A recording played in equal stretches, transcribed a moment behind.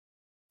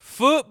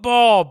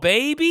Football,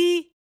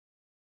 baby.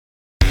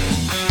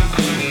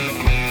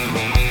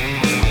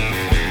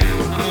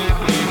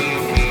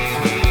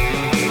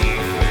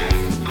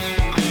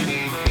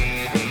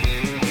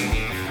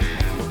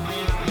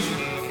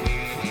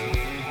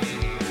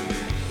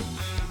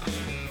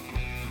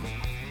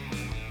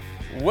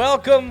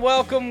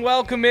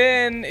 Welcome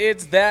in.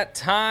 It's that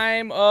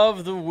time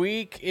of the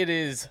week. It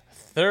is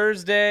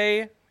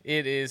Thursday.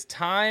 It is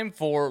time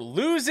for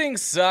Losing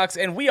Sucks,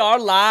 and we are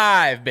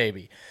live,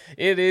 baby.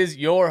 It is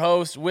your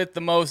host with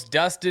the most,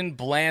 Dustin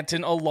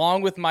Blanton,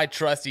 along with my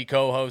trusty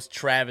co-host,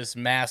 Travis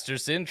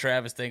Masterson.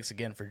 Travis, thanks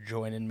again for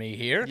joining me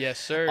here. Yes,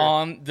 sir.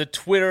 On the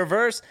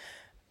Twitterverse.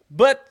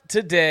 But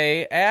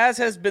today, as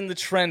has been the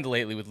trend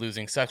lately with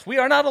Losing Sucks, we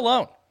are not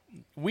alone.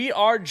 We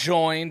are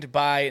joined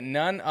by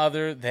none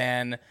other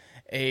than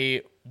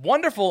a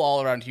wonderful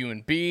all-around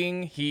human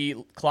being. He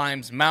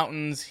climbs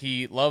mountains.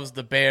 He loves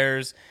the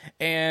Bears.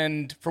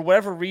 And for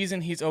whatever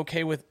reason, he's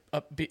okay with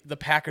the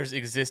Packers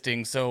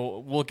existing. So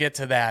we'll get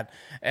to that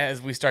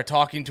as we start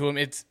talking to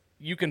him.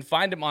 You can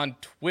find him on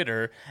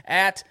Twitter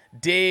at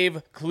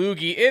Dave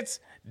Kluge. It's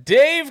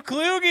Dave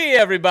Kluge,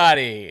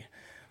 everybody.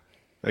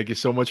 Thank you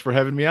so much for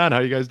having me on. How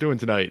are you guys doing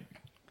tonight?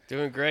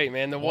 Doing great,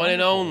 man. The one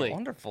and only.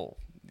 Wonderful.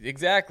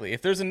 Exactly.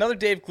 If there's another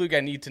Dave Kluge, I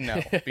need to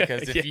know,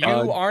 because if you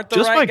aren't the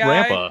just right my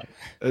guy, grandpa.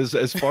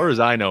 As far as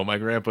I know, my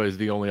grandpa is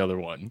the only other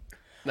one.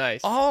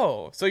 Nice.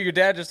 Oh, so your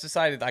dad just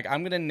decided, like,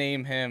 I'm gonna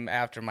name him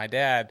after my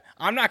dad.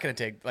 I'm not gonna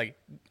take, like,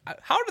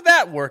 how did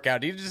that work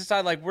out? Did you just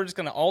decide, like, we're just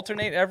gonna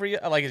alternate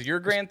is your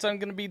grandson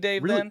gonna be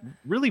Dave then?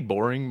 Really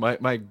boring.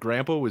 My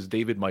grandpa was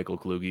David Michael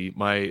Kluge.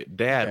 My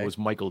dad was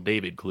Michael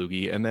David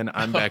Kluge, and then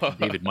I'm back to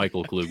David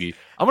Michael Kluge.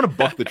 I'm gonna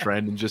buck the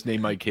trend and just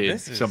name my kid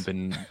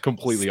something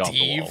completely off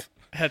the wall.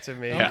 That's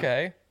amazing.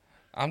 Okay.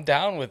 I'm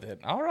down with it.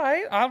 All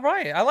right.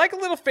 I like a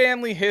little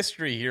family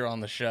history here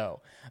on the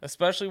show,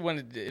 especially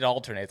when it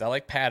alternates. I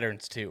like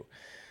patterns too.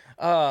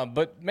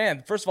 But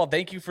man, first of all,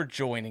 thank you for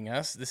joining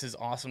us. This is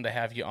awesome to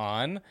have you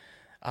on.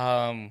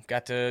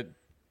 Got to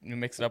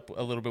mix it up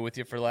a little bit with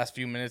you for the last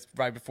few minutes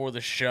right before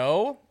the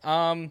show.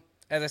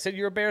 As I said,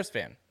 you're a Bears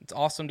fan. It's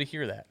awesome to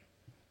hear that.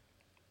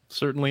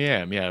 Certainly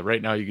am. Yeah.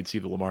 Right now you can see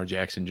the Lamar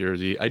Jackson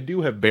jersey. I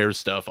do have Bears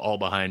stuff all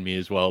behind me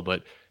as well,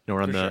 but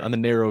we're on the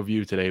narrow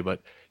view today.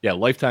 But yeah,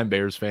 lifetime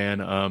Bears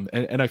fan.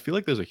 And I feel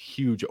like there's a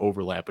huge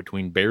overlap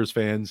between Bears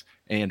fans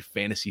and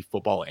fantasy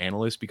football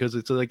analysts, because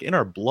it's like in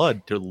our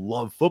blood to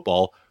love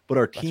football, but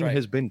our team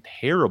has been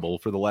terrible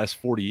for the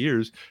last 40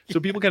 years. So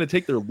people kind of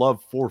take their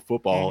love for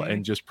football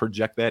and just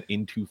project that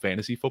into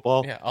fantasy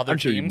football. Yeah, I'm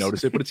sure you've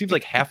noticed it, but it seems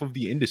like half of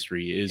the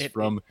industry is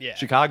from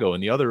Chicago,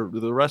 and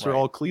the rest are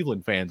all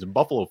Cleveland fans and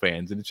Buffalo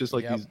fans. And it's just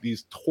like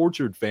these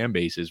tortured fan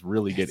bases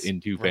really get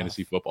into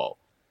fantasy football.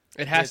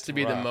 It has to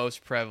be the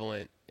most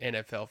prevalent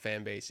NFL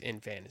fan base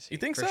in fantasy. You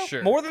think for so?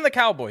 Sure. More than the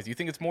Cowboys? You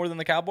think it's more than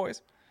the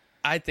Cowboys?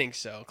 I think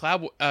so.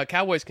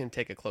 Cowboys can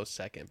take a close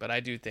second, but I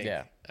do think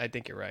I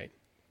think you're right.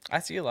 I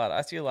see a lot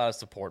of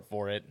support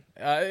for it,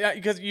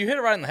 because you hit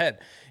it right on the head.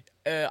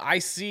 I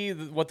see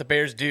what the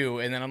Bears do,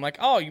 and then I'm like,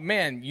 oh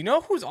man, you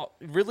know who's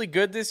really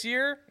good this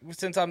year?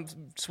 Since I'm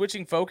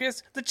switching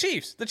focus, the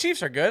Chiefs. The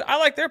Chiefs are good. I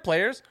like their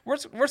players. We're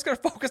just gonna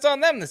focus on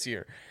them this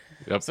year.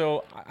 Yep.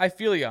 So I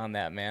feel you on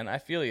that, man. I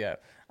feel you.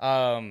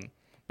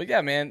 But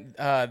yeah, man,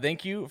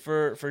 thank you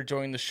for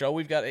joining the show.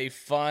 We've got a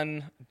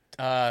fun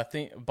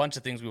bunch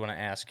of things we want to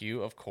ask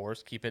you, of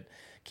course. Keep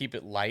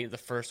it light. The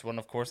first one,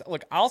 of course.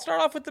 Look, I'll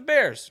start off with the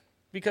Bears,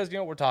 because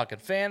we're talking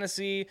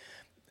fantasy.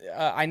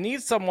 I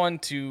need someone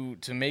to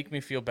make me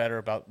feel better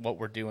about what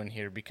we're doing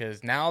here,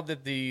 because now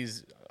that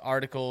these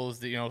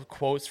articles,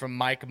 quotes from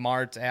Mike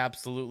Martz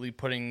absolutely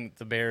putting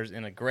the Bears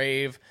in a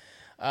grave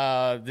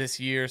this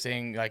year,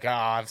 saying like,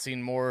 I've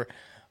seen more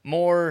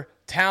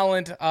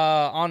talent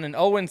on an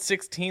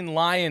 0-16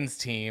 Lions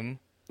team.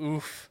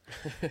 Oof.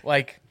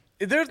 Like,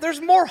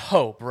 there's more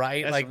hope,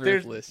 right? That's like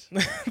ruthless.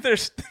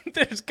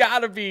 there's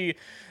gotta be.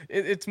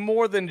 It's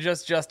more than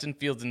just Justin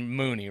Fields and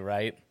Mooney,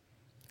 right?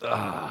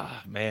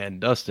 Man,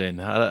 Dustin,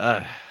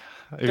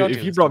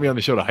 if you brought me on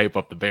the show to hype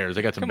up the Bears,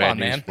 I got some bad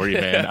news for you,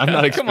 man. I'm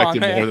not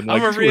expecting more than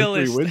like 2 or 3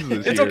 wins this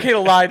year. It's okay to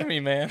lie to me,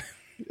 man.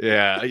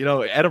 Yeah,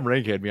 Adam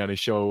Rank had me on his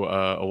show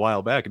a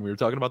while back, and we were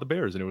talking about the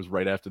Bears, and it was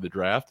right after the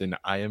draft. And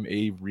I am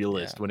a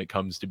realist when it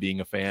comes to being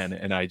a fan,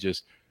 and I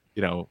just,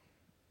 how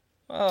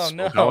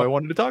I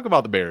wanted to talk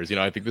about the Bears.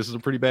 I think this is a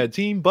pretty bad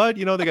team, but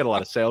they got a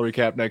lot of salary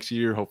cap next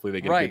year. Hopefully, they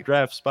get a good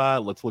draft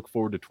spot. Let's look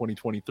forward to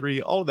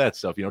 2023. All of that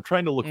stuff.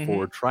 Trying to look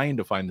forward, trying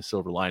to find the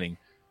silver lining.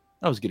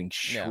 I was getting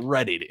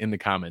shredded in the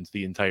comments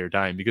the entire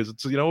time, because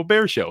it's a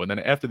Bears show, and then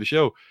after the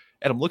show,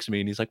 Adam looks at me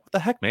and he's like, "What the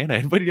heck, man? I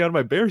invited you on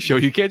my Bears show.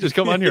 You can't just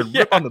come on here and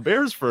rip on the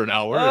Bears for an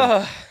hour."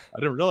 I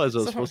didn't realize I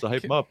was supposed to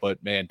hype them up,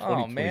 but man,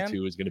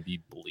 2022 is going to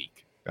be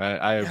bleak.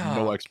 I have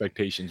no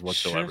expectations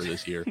whatsoever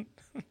this year.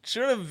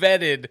 Should have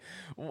vetted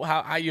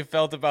how you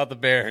felt about the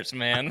Bears,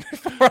 man.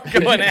 Before I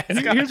go and ask.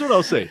 Here's what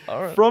I'll say.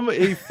 Right. From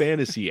a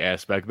fantasy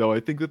aspect, though, I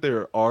think that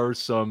there are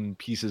some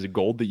pieces of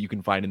gold that you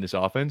can find in this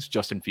offense.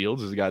 Justin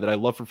Fields is a guy that I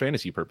love for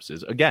fantasy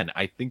purposes. Again,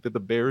 I think that the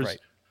Bears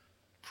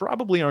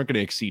probably aren't going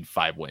to exceed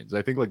 5 wins.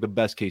 I think like the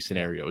best case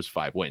scenario is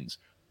 5 wins,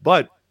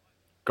 but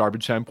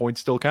garbage time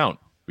points still count.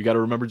 We got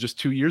to remember just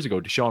 2 years ago,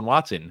 Deshaun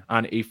Watson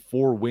on a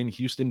 4-win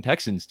Houston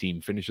Texans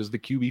team finishes the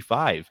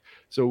QB5.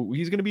 So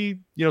he's going to be,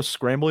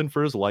 scrambling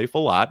for his life a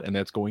lot, and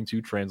that's going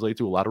to translate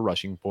to a lot of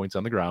rushing points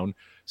on the ground.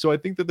 So I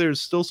think that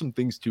there's still some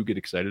things to get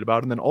excited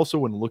about. And then also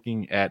when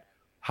looking at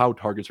how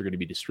targets are going to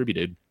be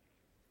distributed,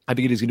 I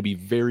think it is going to be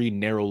very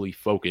narrowly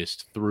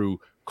focused through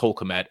Cole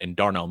Kmet and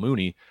Darnell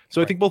Mooney.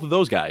 So I think both of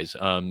those guys,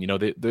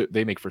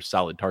 they make for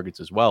solid targets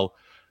as well.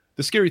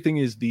 The scary thing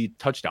is the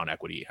touchdown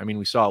equity. I mean,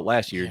 we saw it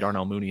last year. Yeah.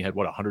 Darnell Mooney had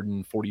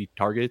 140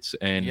 targets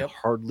and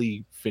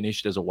hardly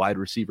finished as a wide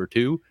receiver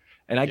too.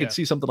 And I could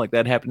see something like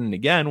that happening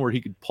again, where he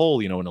could pull,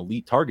 an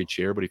elite target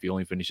share, but if he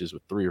only finishes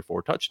with 3 or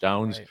 4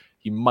 touchdowns,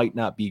 he might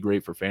not be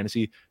great for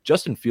fantasy.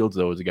 Justin Fields,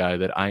 though, is a guy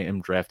that I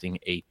am drafting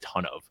a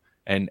ton of.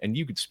 And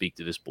you could speak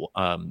to this,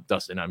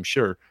 Dustin, I'm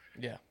sure.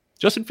 Yeah.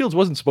 Justin Fields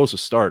wasn't supposed to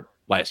start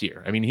last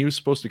year. I mean, he was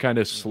supposed to kind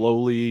of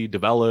slowly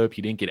develop.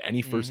 He didn't get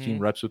any first team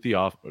reps with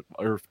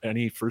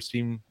any first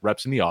team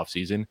reps in the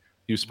offseason.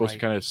 He was supposed to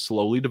kind of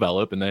slowly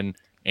develop, and then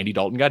Andy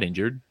Dalton got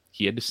injured.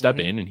 He had to step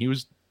in, and he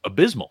was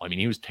abysmal. I mean,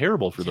 he was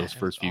terrible for those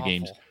first few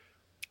games.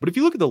 But if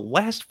you look at the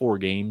last 4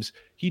 games,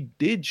 he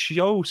did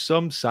show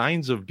some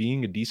signs of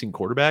being a decent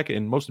quarterback.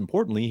 And most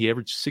importantly, he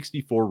averaged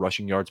 64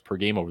 rushing yards per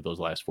game over those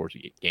last 4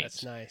 games.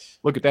 That's nice.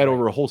 Look at that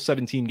over a whole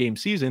 17-game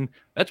season.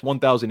 That's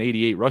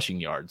 1,088 rushing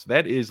yards.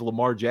 That is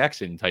Lamar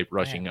Jackson type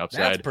rushing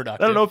upside. That's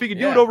productive. I don't know if he could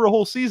do it over a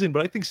whole season,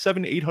 but I think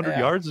 700-800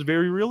 yards is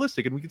very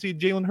realistic. And we could see a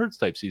Jalen Hurts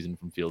type season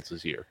from Fields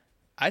this year.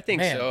 I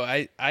think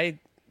so.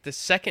 The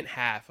second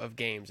half of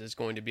games is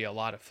going to be a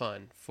lot of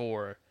fun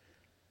for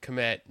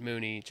Kmet,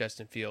 Mooney,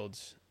 Justin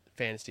Fields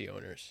fantasy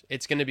owners.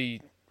 It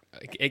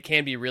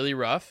can be really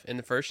rough in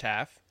the first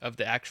half of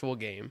the actual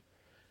game,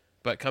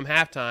 but come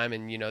halftime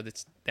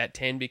and that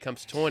 10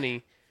 becomes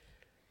 20,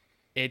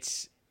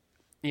 it's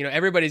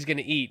everybody's going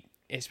to eat,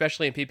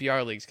 especially in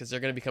PPR leagues, because they're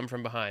going to be coming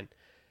from behind.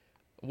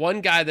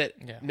 One guy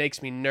that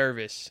makes me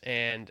nervous,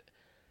 and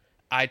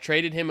I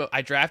drafted him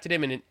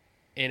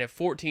in a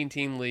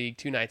 14-team league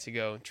 2 nights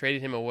ago,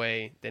 traded him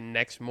away the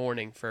next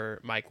morning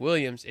for Mike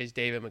Williams, is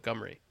David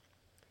Montgomery.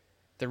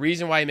 The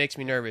reason why it makes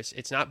me nervous,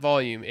 it's not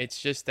volume.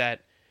 It's just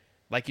that,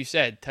 like you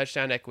said,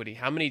 touchdown equity.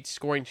 How many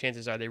scoring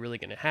chances are they really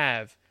going to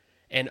have?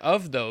 And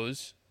of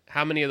those,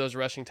 how many of those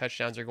rushing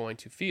touchdowns are going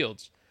to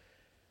Fields?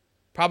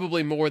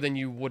 Probably more than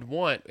you would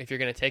want if you're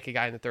going to take a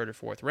guy in the 3rd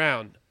or 4th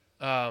round.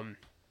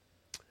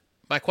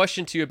 My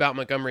question to you about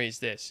Montgomery is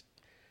this.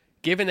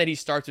 Given that he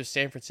starts with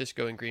San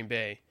Francisco and Green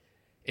Bay,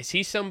 is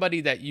he somebody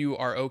that you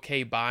are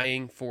okay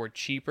buying for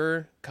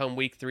cheaper come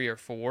week 3 or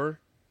 4?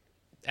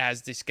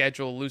 As the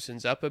schedule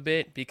loosens up a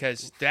bit,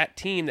 because that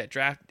team that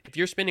if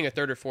you're spending a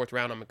 3rd or 4th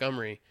round on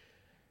Montgomery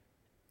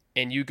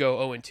and you go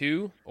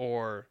 0-2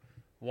 or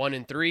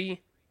 1-3,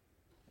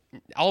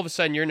 all of a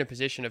sudden you're in a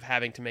position of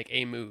having to make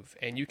a move,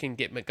 and you can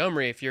get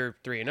Montgomery if you're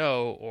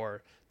 3-0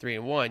 or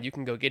 3-1, you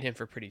can go get him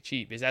for pretty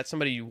cheap. Is that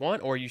somebody you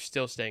want, or are you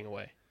still staying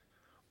away?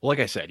 Well, like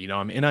I said,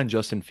 I'm in on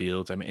Justin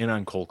Fields, I'm in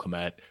on Cole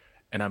Kmet,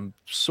 and I'm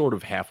sort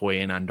of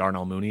halfway in on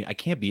Darnell Mooney. I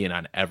can't be in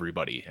on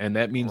everybody. And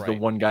that means the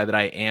one guy that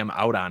I am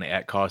out on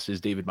at cost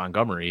is David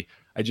Montgomery.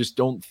 I just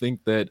don't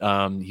think that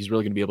he's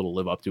really going to be able to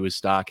live up to his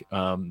stock.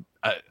 I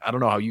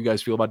don't know how you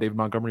guys feel about David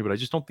Montgomery, but I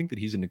just don't think that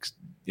he's an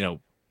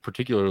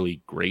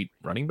particularly great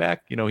running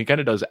back. He kind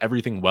of does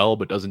everything well,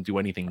 but doesn't do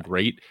anything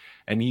great.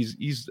 And he's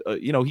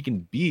he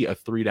can be a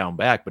 3-down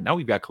back, but now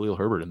we've got Khalil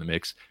Herbert in the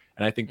mix.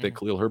 And I think that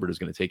Khalil Herbert is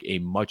going to take a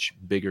much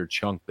bigger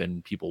chunk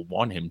than people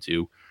want him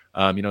to.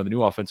 The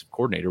new offensive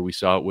coordinator, we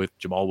saw it with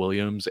Jamal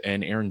Williams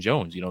and Aaron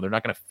Jones. They're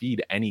not going to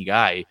feed any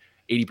guy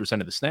 80%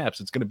 of the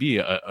snaps. It's going to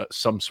be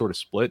some sort of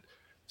split.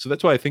 So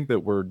that's why I think that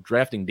we're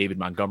drafting David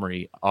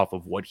Montgomery off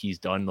of what he's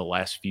done the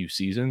last few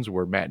seasons,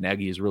 where Matt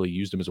Nagy has really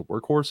used him as a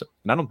workhorse.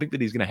 And I don't think that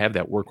he's going to have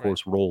that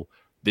workhorse role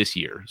this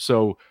year.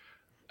 So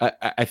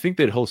I think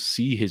that he'll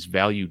see his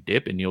value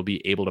dip and you'll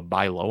be able to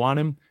buy low on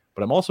him.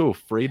 But I'm also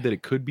afraid that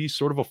it could be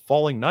sort of a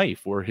falling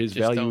knife where his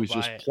value is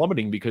just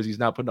plummeting because he's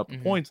not putting up the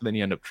points, and then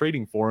you end up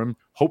trading for him,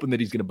 hoping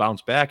that he's going to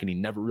bounce back, and he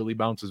never really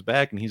bounces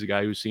back. And he's a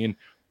guy who's seeing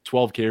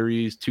 12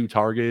 carries, 2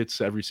 targets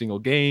every single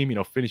game,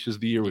 finishes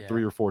the year with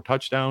 3 or 4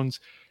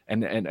 touchdowns.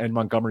 And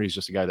Montgomery is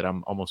just a guy that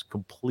I'm almost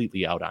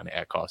completely out on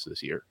at cost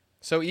this year.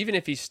 So even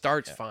if he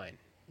starts fine,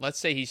 let's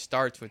say he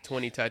starts with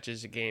 20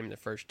 touches a game in the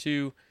first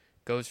 2,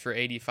 goes for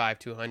 85,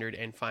 200,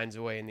 and finds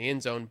a way in the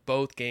end zone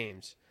both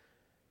games.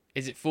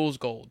 Is it fool's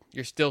gold?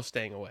 You're still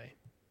staying away.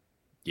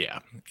 Yeah.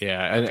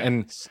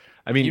 And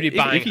I mean, if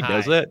he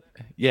does that,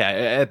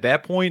 at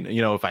that point,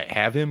 if I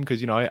have him,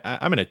 because,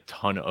 I'm in a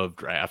ton of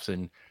drafts,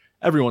 and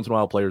every once in a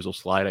while players will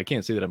slide. I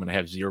can't say that I'm going to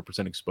have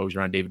 0% exposure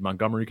on David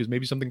Montgomery because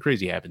maybe something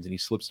crazy happens and he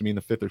slips to me in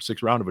the 5th or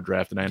 6th round of a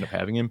draft and I end up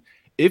having him.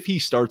 If he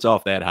starts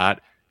off that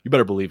hot, you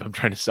better believe I'm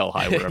trying to sell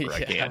high wherever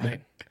I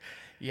can.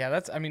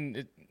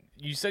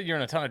 You said you're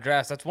in a ton of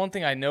drafts. That's one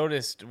thing I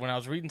noticed when I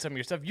was reading some of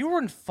your stuff. You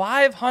were in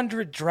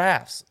 500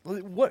 drafts.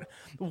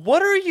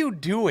 What are you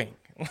doing?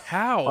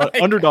 How?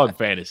 Underdog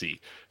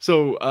fantasy.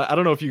 So I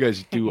don't know if you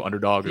guys do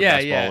underdog or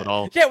best ball at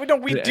all. Yeah,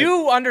 we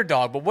do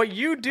underdog, but what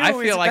you do, I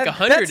feel like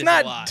 100 is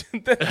not, a lot.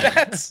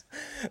 That's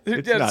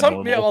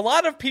a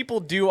lot of people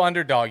do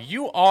underdog.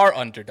 You are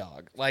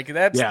underdog. Like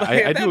that's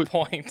I do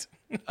point.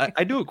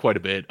 I do it quite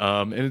a bit,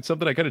 and it's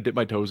something I kind of dipped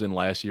my toes in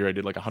last year. I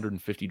did like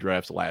 150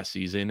 drafts last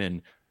season,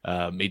 and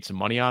made some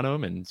money on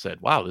them, and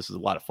said, "Wow, this is a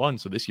lot of fun."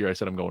 So this year, I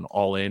said I'm going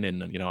all in, and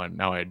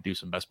now I do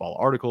some best ball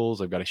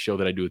articles. I've got a show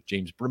that I do with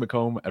James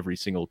Brimacombe every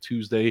single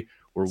Tuesday,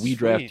 where we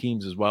draft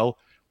teams as well.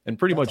 And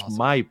pretty much awesome.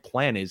 My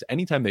plan is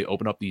anytime they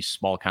open up these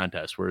small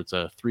contests where it's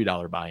a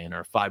 $3 buy-in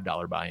or a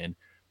 $5 buy-in,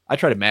 I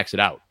try to max it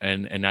out.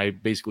 And I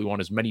basically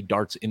want as many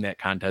darts in that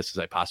contest as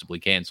I possibly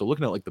can. So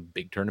looking at like the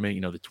big tournament,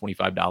 the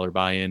 $25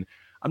 buy-in,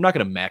 I'm not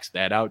going to max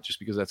that out just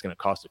because that's going to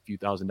cost a few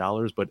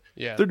 $1,000s. But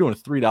if they're doing a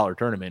 $3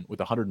 tournament with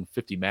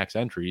 150 max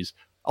entries,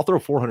 I'll throw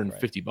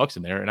 $450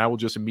 in there, and I will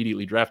just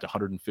immediately draft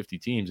 150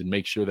 teams and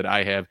make sure that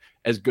I have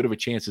as good of a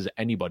chance as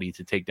anybody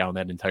to take down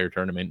that entire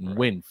tournament and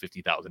win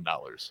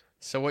 $50,000.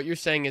 So what you're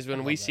saying is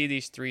when we see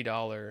these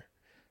 $3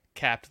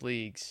 capped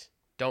leagues,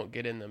 don't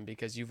get in them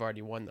because you've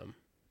already won them.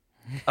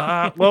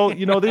 Well,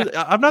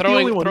 I'm not the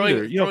only one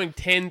either. Throwing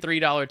 10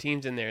 $3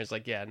 teams in there is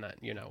like, you're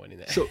not winning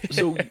that.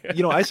 So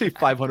I say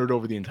 500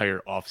 over the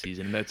entire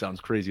offseason, and that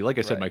sounds crazy. Like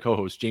I said, my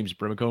co-host James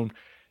Brimacombe,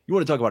 you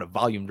want to talk about a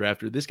volume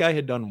drafter? This guy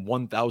had done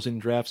 1,000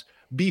 drafts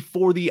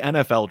before the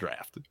NFL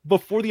draft.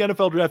 Before the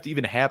NFL draft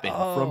even happened,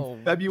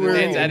 from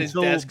February until at his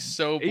desk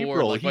so bored.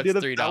 April, like, he did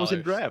 $3?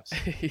 1,000 drafts.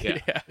 Yeah.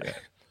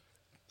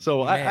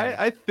 So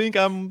I think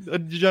I'm a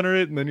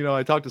degenerate, and then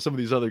I talk to some of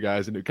these other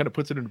guys, and it kind of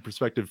puts it into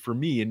perspective for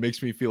me and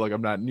makes me feel like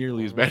I'm not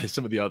nearly as bad as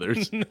some of the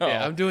others. No.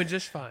 Yeah, I'm doing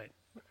just fine.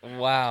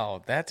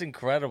 Wow, that's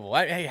incredible.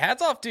 Hey,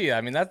 hats off to you.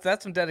 I mean,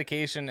 that's some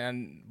dedication,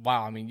 and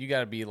wow, I mean, you got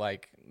to be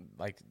like,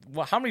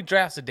 well, how many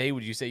drafts a day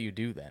would you say you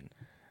do then?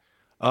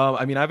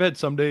 I mean, I've had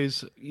some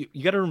days.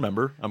 You got to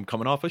remember, I'm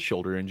coming off a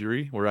shoulder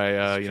injury where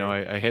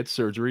I had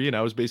surgery, and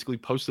I was basically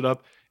posted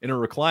up in a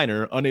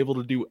recliner, unable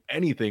to do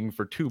anything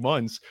for 2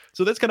 months.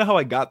 So that's kind of how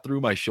I got through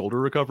my shoulder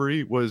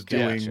recovery, was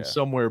doing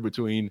somewhere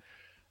between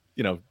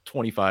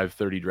 25,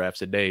 30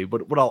 drafts a day.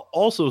 But what I'll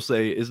also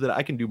say is that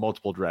I can do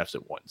multiple drafts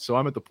at once. So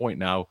I'm at the point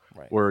now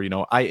where,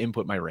 I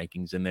input my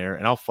rankings in there,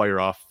 and I'll fire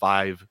off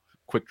 5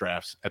 quick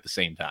drafts at the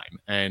same time,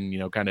 and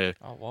kind of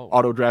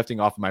auto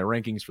drafting off of my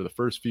rankings for the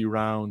first few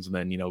rounds, and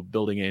then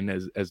building in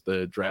as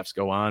the drafts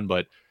go on.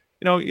 But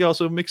you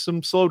also mix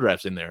some slow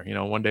drafts in there.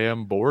 One day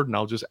I'm bored and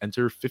I'll just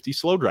enter 50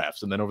 slow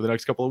drafts, and then over the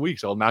next couple of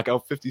weeks I'll knock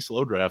out 50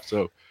 slow drafts.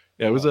 So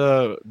it was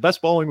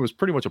best balling was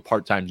pretty much a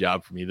part-time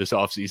job for me this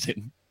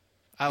offseason.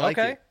 I like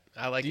it.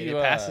 I like it.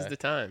 It passes the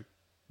time.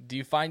 Do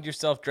you find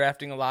yourself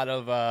drafting a lot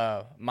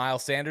of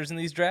Miles Sanders in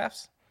these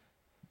drafts?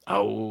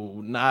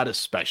 Oh, not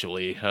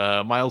especially.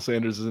 Miles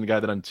Sanders isn't a guy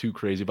that I'm too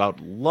crazy about.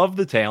 Love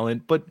the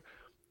talent, but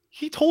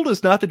he told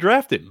us not to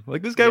draft him.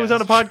 Like, this guy was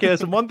on a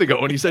podcast a month ago,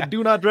 and he said,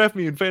 "Do not draft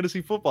me in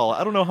fantasy football."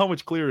 I don't know how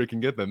much clearer it can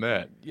get than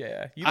that.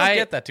 Yeah, you don't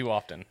get that too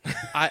often.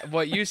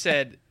 What you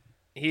said,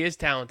 he is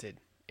talented.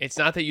 It's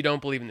not that you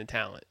don't believe in the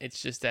talent.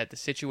 It's just that the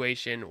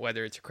situation,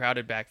 whether it's a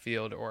crowded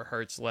backfield or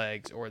Hurts'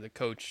 legs or the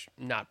coach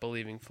not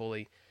believing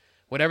fully,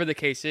 whatever the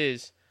case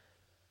is,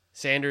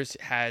 Sanders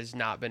has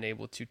not been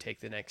able to take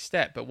the next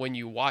step. But when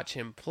you watch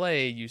him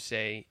play, you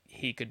say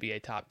he could be a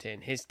top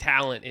 10. His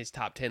talent is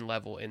top 10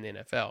 level in the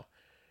NFL.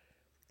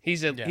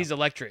 He's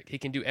electric. He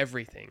can do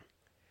everything.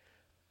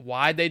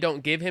 Why they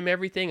don't give him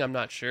everything, I'm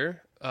not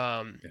sure.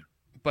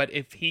 But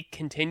if he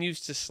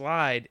continues to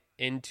slide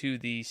into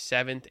the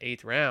 7th,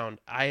 8th round,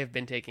 I have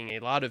been taking a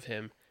lot of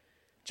him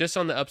just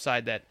on the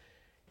upside that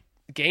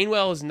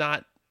Gainwell is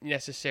not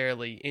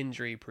necessarily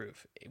injury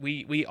proof.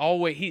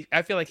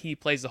 I feel like he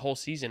plays the whole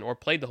season or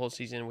played the whole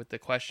season with the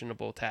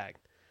questionable tag.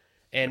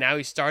 And now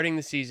he's starting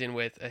the season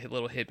with a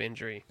little hip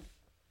injury.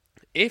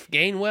 If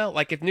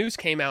news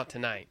came out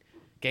tonight,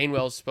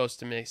 Gainwell's supposed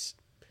to miss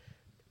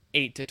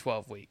 8 to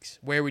 12 weeks,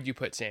 where would you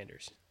put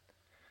Sanders?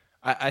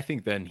 I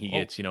think then he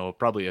gets,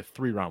 probably a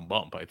 3-round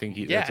bump. I think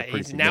that's a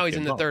pretty now he's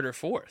in the bump. 3rd or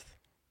 4th.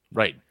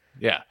 Right.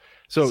 Yeah.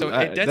 So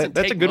it doesn't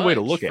that's take a good way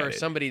to look for at it.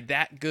 Somebody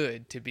that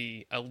good to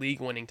be a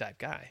league-winning type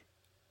guy.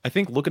 I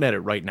think looking at it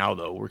right now,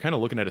 though, we're kind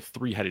of looking at a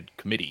 3-headed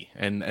committee,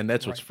 and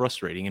that's what's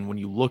frustrating. And when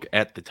you look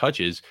at the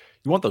touches,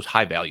 you want those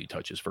high-value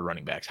touches for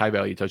running backs.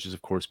 High-value touches,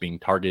 of course, being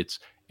targets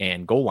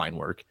and goal line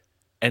work.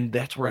 And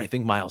that's where I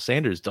think Miles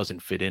Sanders doesn't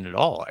fit in at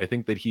all. I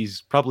think that he's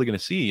probably going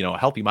to see, a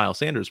healthy Miles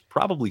Sanders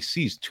probably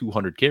sees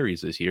 200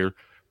 carries this year.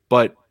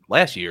 But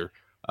last year,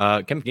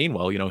 Kenneth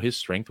Gainwell, his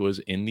strength was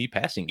in the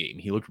passing game.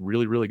 He looked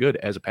really, really good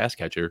as a pass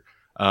catcher.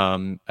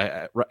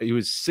 He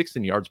was 6th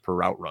in yards per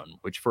route run,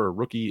 which for a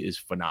rookie is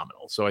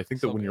phenomenal. So I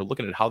think that when you're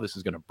looking at how this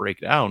is going to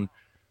break down,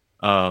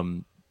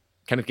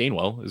 Kenneth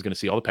Gainwell is going to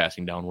see all the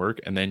passing down work,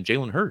 and then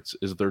Jalen Hurts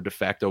is their de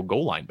facto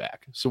goal line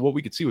back. So what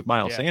we could see with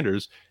Miles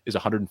Sanders is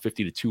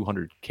 150 to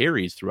 200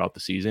 carries throughout the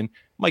season.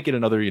 Might get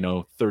another,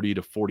 30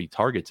 to 40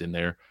 targets in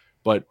there,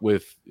 but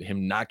with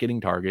him not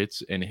getting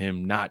targets and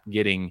him not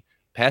getting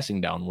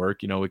passing down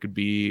work. It could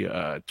be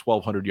a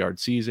 1,200-yard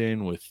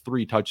season with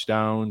 3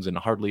 touchdowns and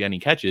hardly any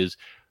catches.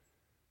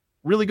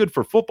 Really good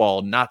for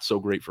football, not so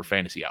great for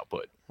fantasy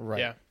output. Right.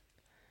 Yeah.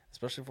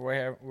 Especially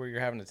for where you're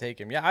having to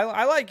take him. Yeah,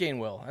 I like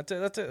Gainwell.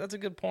 That's a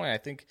good point. I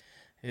think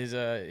his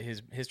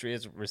history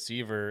as a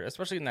receiver,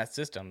 especially in that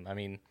system. I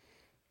mean,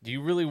 do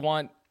you really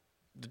want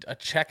a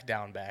check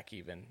down back,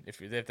 even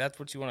if that's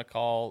what you want to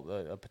call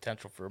a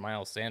potential for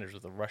Miles Sanders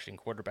with a rushing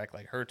quarterback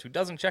like Hurts, who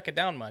doesn't check it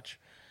down much?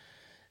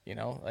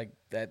 Like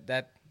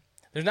that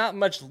there's not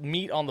much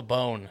meat on the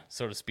bone,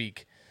 so to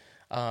speak.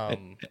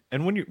 And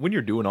when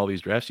you're doing all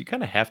these drafts, you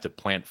kind of have to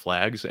plant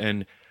flags.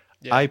 And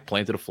I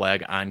planted a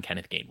flag on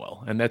Kenneth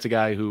Gainwell, and that's a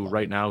guy who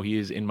right now he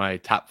is in my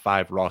top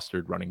 5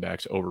 rostered running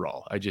backs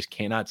overall. I just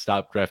cannot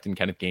stop drafting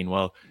Kenneth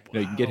Gainwell.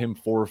 You can get him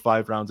 4 or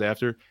 5 rounds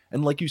after.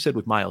 And like you said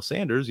with Miles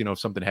Sanders, if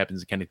something happens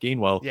to Kenneth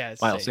Gainwell,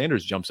 Miles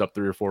Sanders jumps up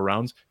 3 or 4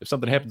 rounds. If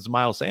something happens to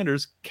Miles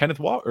Sanders, Kenneth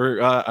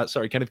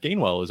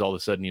Gainwell is all of a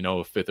sudden, a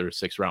 5th or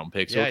 6th round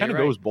pick. So it kind of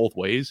goes both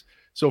ways.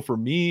 So for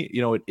me,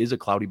 it is a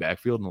cloudy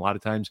backfield, and a lot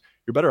of times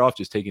you're better off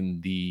just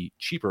taking the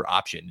cheaper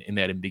option in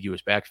that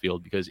ambiguous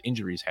backfield because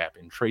injuries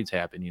happen, trades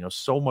happen,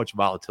 so much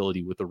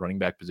volatility with the running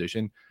back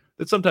position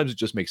that sometimes it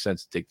just makes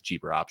sense to take the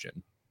cheaper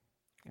option.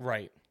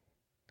 Right.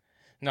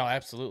 No,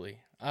 absolutely.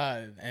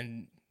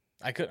 And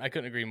I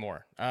couldn't agree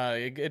more.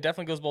 It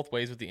definitely goes both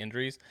ways with the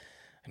injuries.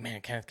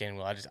 Man, Kenneth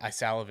Gainwell, I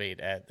salivate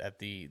at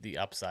the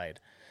upside.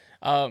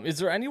 Is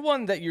there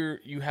anyone that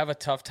you have a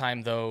tough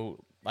time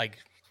though, like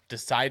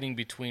deciding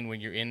between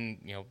when you're in,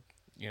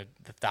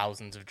 the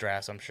thousands of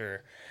drafts, I'm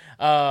sure.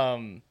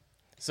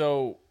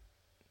 So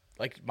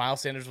like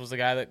Miles Sanders was the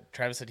guy that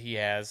Travis said he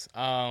has.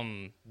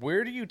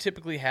 Where do you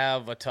typically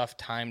have a tough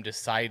time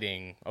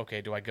deciding,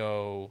 okay, do I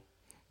go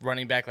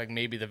running back, like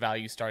maybe the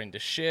value's starting to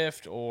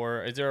shift,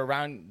 or is there a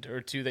round or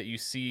two that you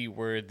see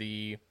where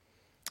the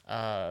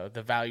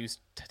values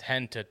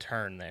tend to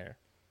turn there?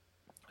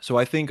 So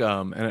I think,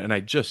 and I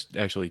just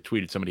actually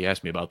tweeted, somebody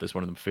asked me about this,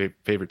 one of the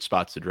favorite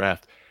spots to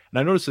draft. And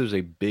I noticed there's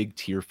a big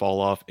tier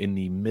fall off in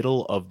the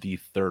middle of the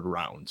 3rd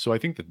round. So I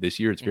think that this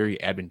year it's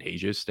very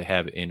advantageous to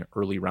have an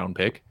early round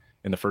pick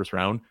in the 1st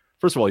round.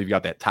 First of all, you've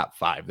got that top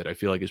 5 that I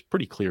feel like is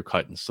pretty clear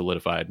cut and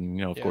solidified.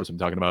 And, of course, I'm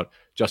talking about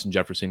Justin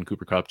Jefferson,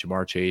 Cooper Kupp,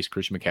 Jamar Chase,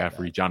 Christian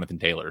McCaffrey, Jonathan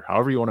Taylor.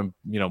 However you want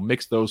to,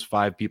 mix those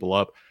 5 people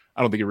up.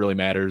 I don't think it really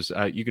matters.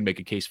 You can make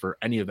a case for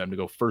any of them to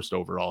go first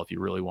overall if you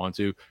really want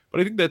to.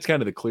 But I think that's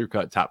kind of the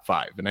clear-cut top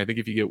 5. And I think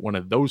if you get one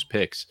of those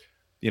picks,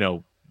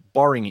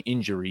 barring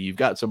injury, you've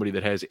got somebody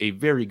that has a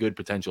very good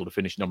potential to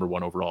finish number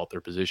 1 overall at their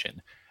position.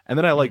 And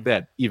then I like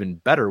that even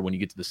better when you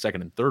get to the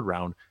 2nd and 3rd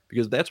round,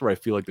 because that's where I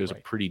feel like there's a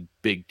pretty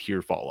big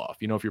tier fall off.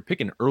 If you're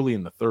picking early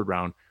in the 3rd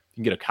round, you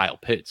can get a Kyle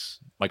Pitts,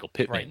 Michael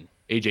Pittman,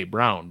 AJ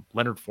Brown,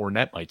 Leonard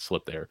Fournette might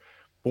slip there.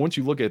 But once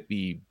you look at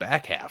the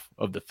back half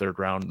of the 3rd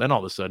round, then all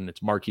of a sudden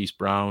it's Marquise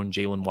Brown,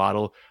 Jalen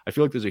Waddle. I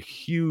feel like there's a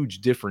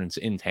huge difference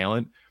in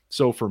talent.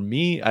 So for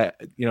me,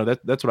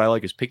 that's what I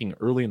like, is picking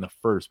early in the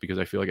 1st, because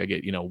I feel like I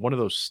get, one of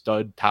those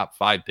stud top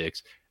 5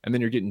 picks, and then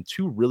you're getting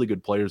 2 really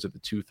good players at the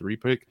 2-3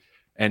 pick.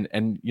 And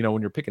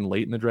when you're picking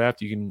late in the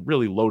draft, you can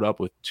really load up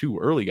with 2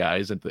 early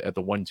guys at the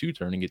 1-2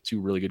 turn and get 2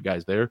 really good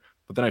guys there.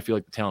 But then I feel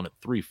like the talent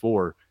at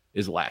 3-4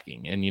 is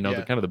lacking. And, the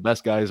kind of the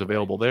best guys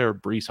available there,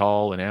 Breece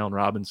Hall and Allen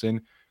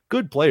Robinson,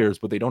 good players,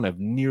 but they don't have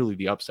nearly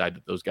the upside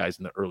that those guys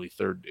in the early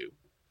 3rd do.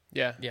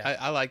 Yeah.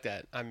 I like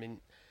that. I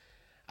mean,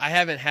 I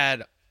haven't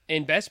had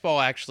in best ball,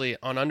 actually,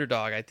 on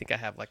Underdog, I think I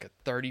have like a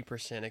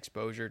 30%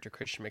 exposure to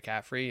Christian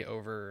McCaffrey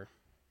over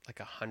like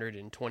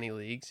 120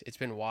 leagues. It's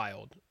been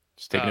wild.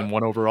 Just taking him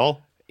 1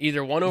 overall?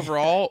 Either 1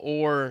 overall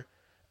or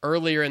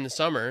earlier in the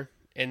summer,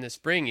 in the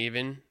spring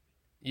even,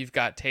 you've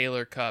got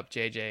Taylor, Kupp,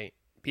 JJ.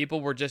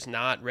 People were just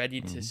not ready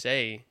to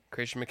say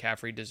Christian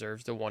McCaffrey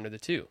deserves the 1 or the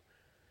 2.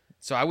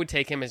 So I would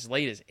take him as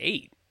late as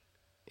 8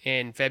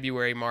 in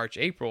February, March,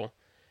 April.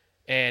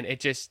 And it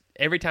just,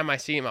 every time I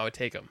see him, I would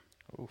take him.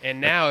 Oof.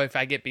 And now if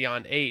I get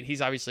beyond 8,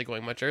 he's obviously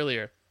going much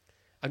earlier.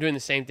 I'm doing the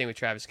same thing with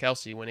Travis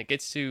Kelce. When it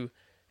gets to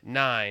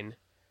 9,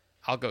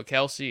 I'll go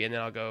Kelce, and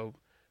then I'll go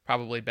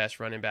probably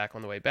best running back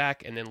on the way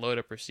back, and then load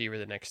up receiver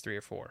the next 3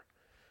 or 4.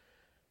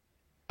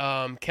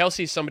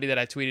 Kelce is somebody that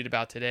I tweeted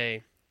about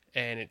today,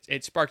 and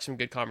it sparked some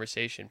good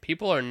conversation.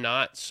 People are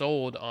not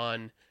sold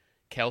on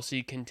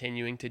Kelce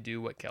continuing to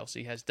do what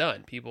Kelce has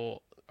done.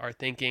 People are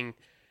thinking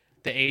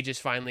the age is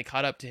finally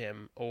caught up to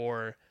him,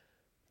 or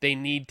they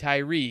need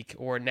Tyreek,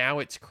 or now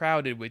it's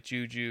crowded with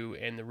Juju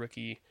and the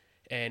rookie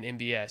and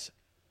MVS.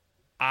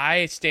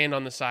 I stand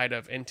on the side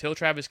of, until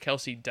Travis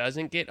Kelce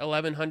doesn't get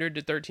 1,100 to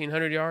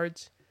 1,300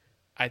 yards,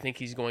 I think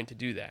he's going to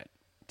do that.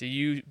 Do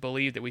you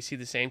believe that we see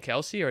the same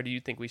Kelce, or do you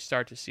think we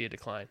start to see a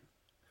decline?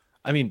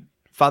 I mean,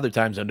 Father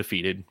Time's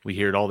undefeated. We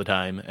hear it all the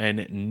time.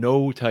 And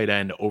no tight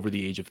end over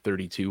the age of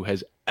 32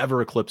 has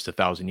ever eclipsed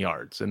 1,000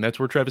 yards. And that's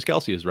where Travis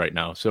Kelce is right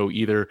now. So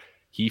either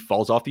he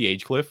falls off the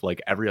age cliff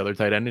like every other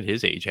tight end at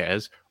his age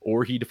has,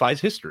 or he defies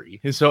history.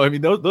 And so, I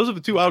mean, those are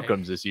the 2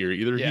 outcomes this year.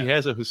 Either he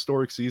has a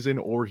historic season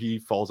or he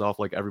falls off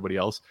like everybody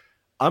else.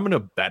 I'm going to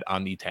bet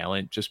on the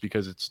talent just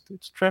because it's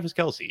Travis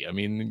Kelce. I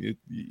mean,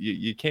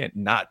 you can't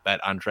not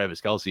bet on Travis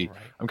Kelce. Right.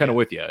 I'm kind of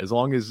with you. As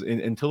long as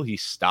until he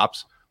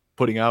stops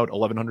putting out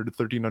 1,100 to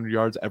 1,300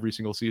 yards every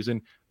single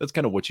season, that's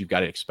kind of what you've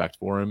got to expect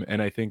for him.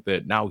 And I think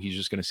that now he's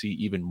just going to see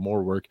even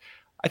more work.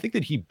 I think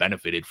that he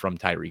benefited from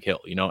Tyreek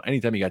Hill. You know,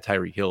 anytime you got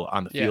Tyreek Hill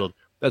on the field,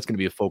 that's going to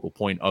be a focal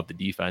point of the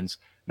defense.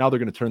 Now they're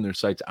going to turn their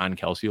sights on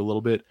Kelce a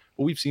little bit,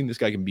 but we've seen this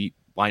guy can beat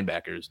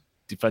linebackers,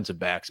 defensive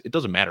backs. It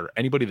doesn't matter.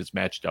 Anybody that's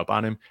matched up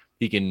on him,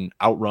 he can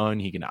outrun,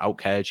 he can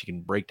outcatch, he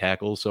can break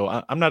tackles. So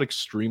I'm not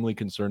extremely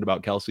concerned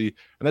about Kelce,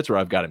 and that's where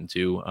I've got him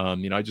too.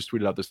 You know, I just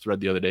tweeted out this thread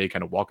the other day,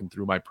 kind of walking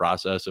through my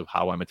process of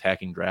how I'm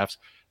attacking drafts,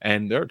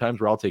 and there are times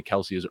where I'll take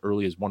Kelce as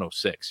early as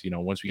 106. You know,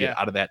 once we get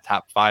out of that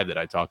top 5 that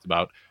I talked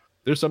about.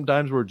 There's some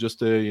times where just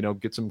to, you know,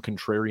 get some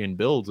contrarian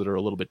builds that are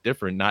a little bit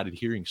different, not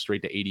adhering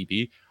straight to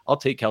ADP, I'll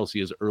take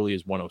Kelce as early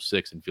as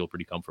 106 and feel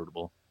pretty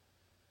comfortable.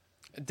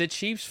 The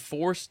Chiefs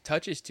force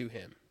touches to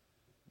him,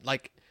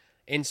 like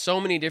in so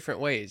many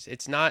different ways.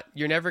 It's not,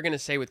 you're never going to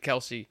say with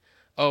Kelce,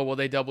 oh, well,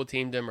 they double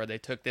teamed him or they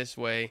took this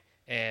way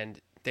and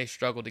they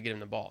struggled to get him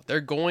the ball. They're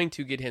going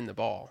to get him the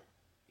ball,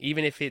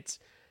 even if it's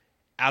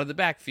out of the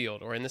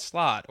backfield or in the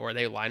slot, or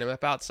they line him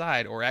up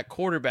outside or at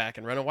quarterback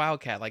and run a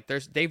wildcat. Like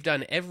they've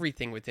done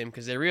everything with him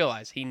because they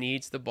realize he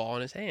needs the ball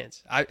in his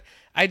hands.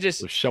 I just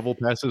those shovel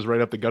passes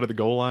right up the gut of the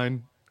goal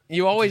line.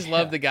 You always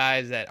love the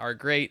guys that are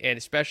great, and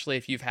especially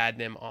if you've had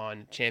them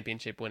on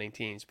championship winning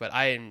teams. But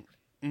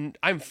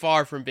I'm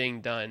far from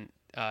being done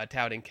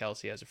touting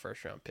Kelce as a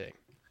first round pick.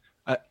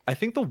 I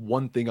think the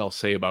one thing I'll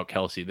say about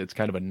Kelce that's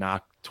kind of a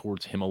knock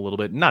towards him a little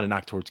bit, not a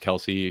knock towards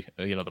Kelce,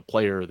 you know, the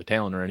player or the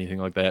talent or anything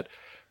like that,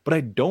 but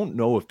I don't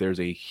know if there's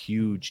a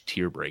huge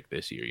tier break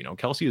this year. You know,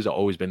 Kelce has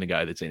always been the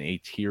guy that's in a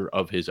tier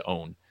of his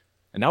own.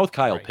 And now with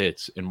Kyle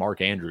Pitts and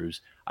Mark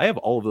Andrews, I have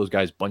all of those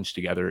guys bunched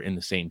together in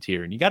the same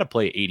tier. And you got to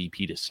play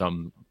ADP to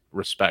some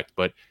respect.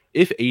 But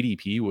if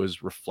ADP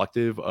was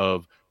reflective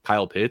of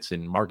Kyle Pitts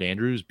and Mark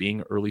Andrews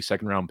being early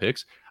second round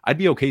picks, I'd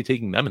be okay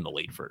taking them in the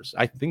late first.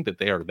 I think that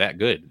they are that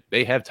good.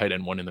 They have tight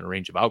end 1 in their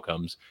range of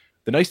outcomes.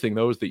 The nice thing,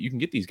 though, is that you can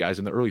get these guys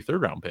in the early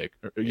third round pick.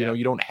 You know,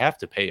 you don't have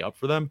to pay up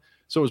for them.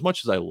 So as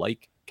much as I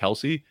like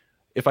Kelce,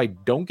 if I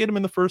don't get him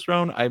in the first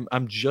round,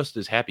 I'm just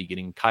as happy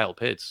getting Kyle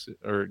Pitts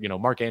or, you know,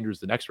 Mark Andrews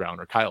the next round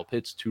or Kyle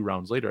Pitts 2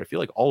 rounds later. I feel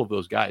like all of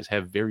those guys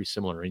have very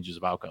similar ranges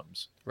of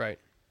outcomes. Right.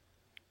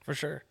 For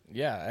sure.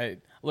 Yeah.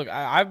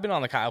 I've been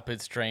on the Kyle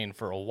Pitts train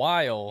for a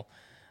while,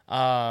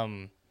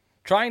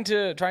 trying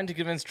to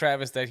convince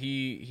Travis that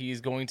he's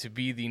going to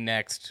be the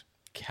next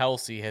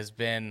Kelce has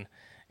been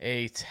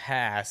a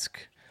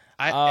task.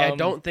 I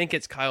don't think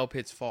it's Kyle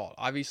Pitts' fault.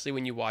 Obviously,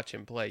 when you watch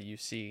him play, you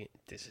see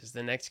this is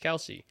the next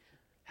Kelce.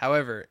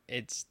 However,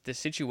 it's the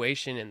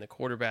situation and the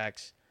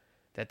quarterbacks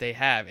that they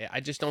have. I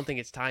just don't think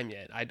it's time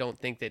yet. I don't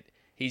think that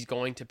he's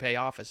going to pay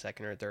off a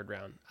second or third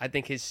round. I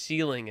think his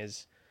ceiling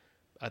is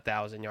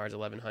 1,000 yards,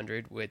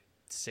 1,100 with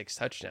 6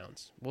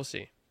 touchdowns. We'll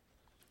see.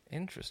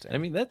 Interesting. I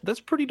mean,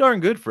 that's pretty darn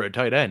good for a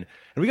tight end.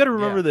 And we got to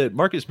remember that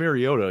Marcus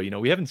Mariota, you know,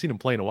 we haven't seen him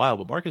play in a while,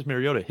 but Marcus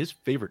Mariota, his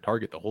favorite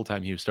target the whole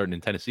time he was starting in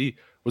Tennessee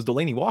was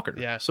Delaney Walker.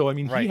 Yeah. So, I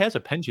mean, he has a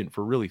penchant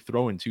for really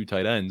throwing 2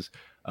 tight ends.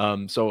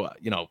 So,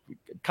 you know,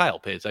 Kyle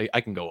Pitts,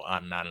 I can go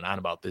on and on and on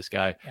about this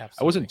guy. Absolutely.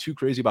 I wasn't too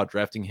crazy about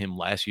drafting him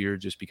last year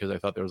just because I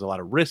thought there was a lot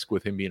of risk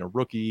with him being a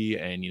rookie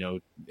and, you know,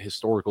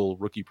 historical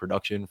rookie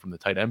production from the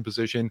tight end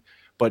position.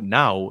 But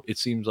now it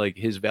seems like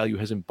his value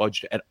hasn't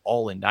budged at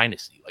all in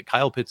Dynasty. Like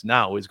Kyle Pitts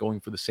now is going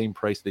for the same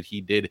price that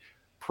he did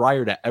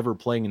prior to ever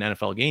playing an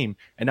NFL game.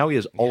 And now he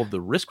has all of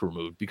the risk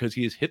removed because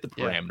he has hit the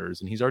parameters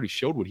and he's already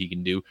showed what he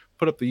can do,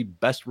 put up the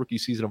best rookie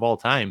season of all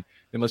time,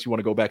 unless you want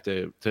to go back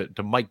to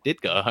Mike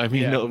Ditka. I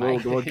mean,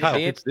 what Kyle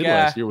Pitts did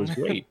last year was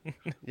great.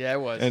 Yeah, it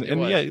was.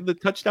 And yeah, the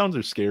touchdowns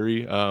are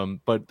scary,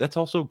 but that's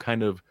also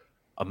kind of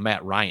a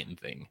Matt Ryan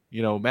thing.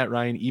 You know, Matt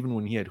Ryan, even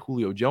when he had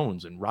Julio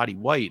Jones and Roddy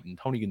White and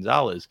Tony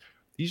Gonzalez,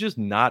 he's just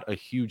not a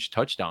huge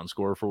touchdown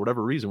scorer for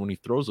whatever reason. When he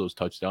throws those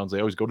touchdowns, they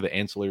always go to the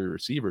ancillary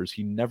receivers.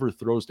 He never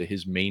throws to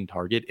his main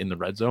target in the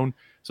red zone.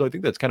 So I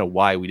think that's kind of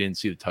why we didn't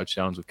see the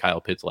touchdowns with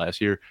Kyle Pitts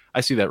last year. I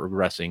see that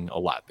regressing a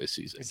lot this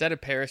season. Is that a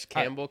Paris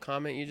Campbell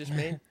comment you just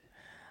made?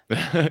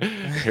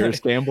 Paris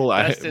Campbell,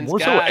 more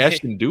so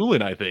Ashton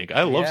Dulin. I think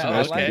I love some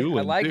Ashton Dulin.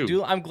 I like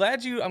Dulin.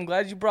 I'm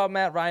glad you brought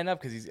Matt Ryan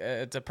up because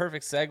it's a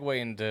perfect segue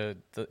into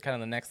kind of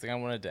the next thing I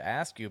wanted to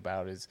ask you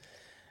about is.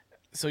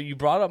 So you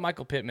brought up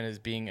Michael Pittman as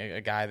being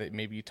a guy that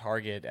maybe you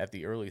target at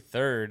the early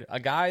third, a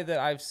guy that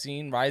I've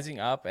seen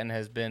rising up and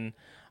has been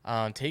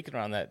taken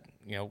around that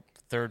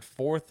third,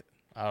 fourth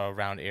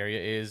round area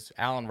is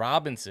Allen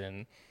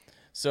Robinson.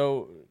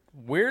 So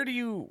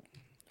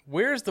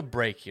where's the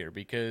break here?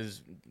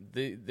 Because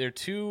they're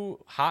 2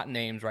 hot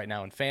names right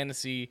now in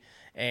fantasy,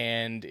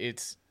 and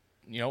it's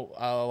a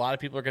lot of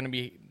people are going to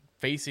be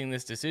facing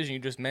this decision. You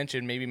just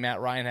mentioned maybe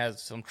Matt Ryan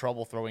has some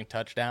trouble throwing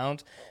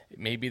touchdowns.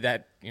 Maybe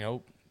that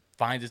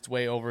finds its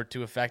way over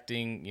to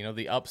affecting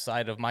the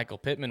upside of Michael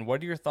Pittman.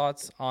 What are your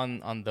thoughts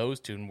on those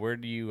 2, and where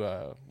do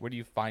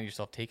you find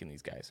yourself taking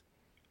these guys?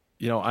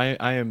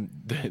 I am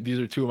these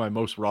are 2 of my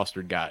most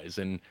rostered guys,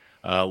 and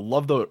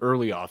Love the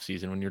early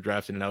offseason when you're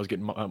drafting, and I was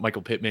getting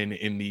Michael Pittman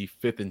in the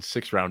 5th and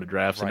 6th round of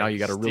drafts, and now you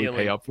got to really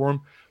pay up for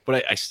him.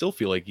 But I still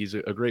feel like he's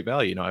a great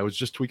value. I was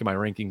just tweaking my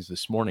rankings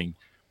this morning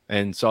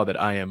and saw that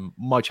I am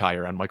much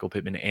higher on Michael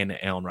Pittman and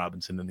Allen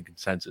Robinson than the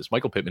consensus.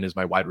 Michael Pittman is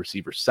my wide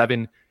receiver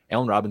 7.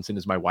 Allen Robinson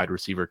is my wide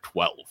receiver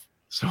 12.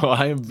 So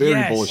I am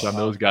very bullish on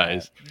those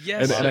guys.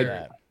 Yes,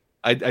 and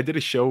I did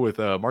a show with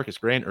Marcus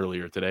Grant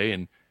earlier today,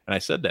 and I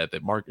said that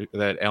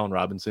Allen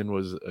Robinson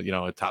was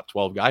a top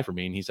 12 guy for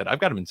me, and he said I've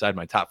got him inside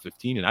my top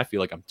 15, and I feel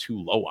like I'm too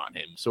low on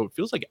him. So it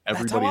feels like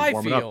everybody's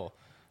warming up.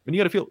 And you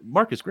got to feel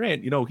Marcus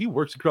Grant. He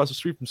works across the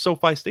street from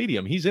SoFi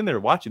Stadium. He's in there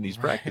watching these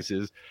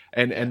practices,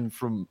 and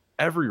from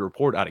every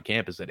report out of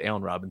camp is that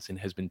Allen Robinson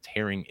has been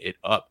tearing it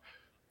up.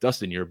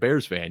 Dustin, you're a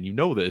Bears fan. You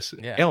know this.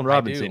 Yeah, Allen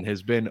Robinson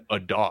has been a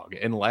dog,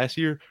 and last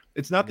year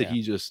it's not that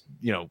he just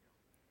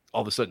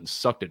all of a sudden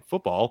sucked at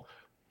football.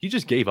 He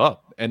just gave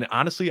up. And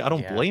honestly, I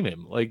don't blame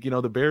him.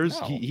 The Bears,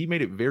 he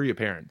made it very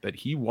apparent that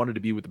he wanted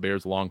to be with the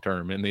Bears long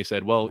term. And they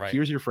said, well,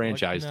 here's your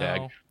franchise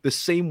tag. The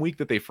same week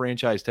that they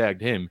franchise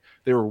tagged him,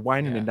 they were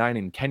whining and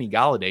dining Kenny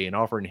Golladay and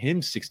offering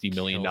him $60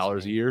 million a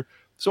year.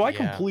 So I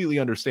completely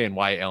understand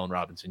why Allen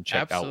Robinson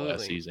checked out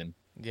last season.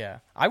 Yeah,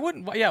 I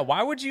wouldn't. Yeah,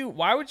 why would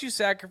you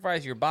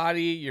sacrifice your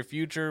body, your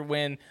future,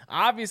 when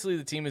obviously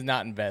the team is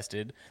not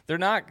invested? They're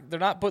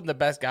not putting the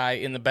best guy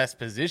in the best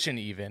position.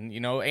 Even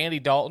Andy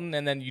Dalton,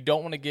 and then you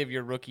don't want to give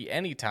your rookie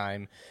any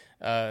time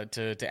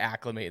to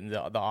acclimate in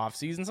the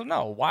offseason. So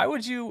no, why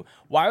would you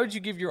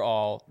give your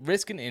all,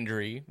 risk an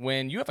injury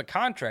when you have a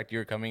contract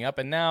year coming up?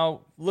 And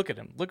now look at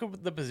him. Look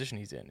at the position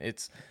he's in.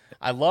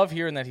 I love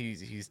hearing that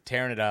he's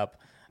tearing it up.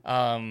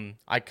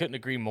 I couldn't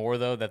agree more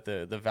though that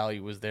the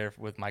value was there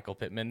with Michael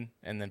Pittman,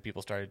 and then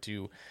people started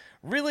to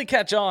really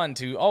catch on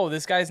to,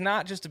 this guy's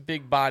not just a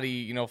big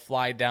body,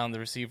 fly down the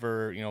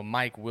receiver,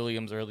 Mike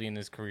Williams early in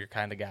his career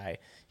kind of guy.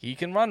 He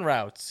can run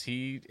routes.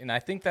 And I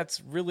think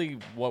that's really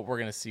what we're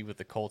going to see with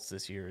the Colts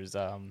this year is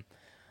a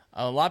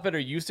lot better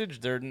usage.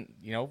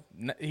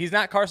 He's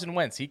not Carson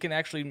Wentz. He can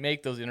actually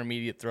make those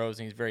intermediate throws,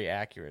 and he's very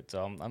accurate.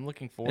 So I'm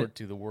looking forward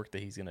to the work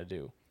that he's going to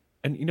do.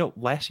 And,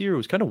 last year it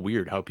was kind of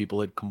weird how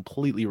people had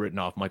completely written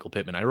off Michael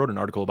Pittman. I wrote an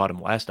article about him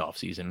last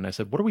offseason, and I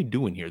said, what are we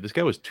doing here? This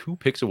guy was 2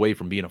 picks away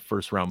from being a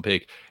first-round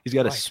pick. He's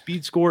got a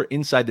speed score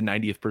inside the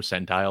 90th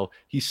percentile.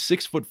 He's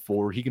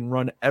 6'4". He can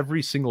run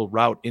every single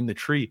route in the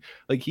tree.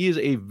 He is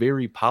a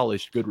very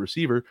polished, good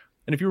receiver.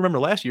 And if you remember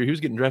last year, he was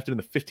getting drafted in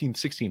the 15th,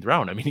 16th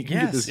round. I mean, you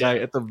can get this guy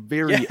at the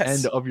very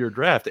end of your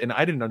draft. And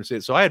I didn't understand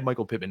it. So I had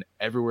Michael Pittman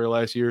everywhere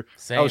last year.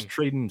 Same. I was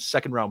trading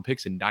second-round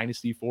picks in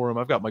Dynasty for him.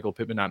 I've got Michael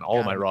Pittman on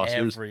all of my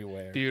rosters.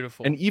 Everywhere.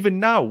 Beautiful. And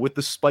even now, with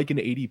the spike in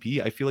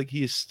ADP, I feel like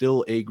he is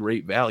still a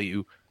great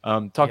value.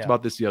 Talked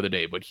about this the other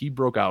day, but he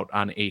broke out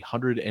on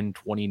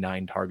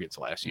 129 targets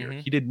last year.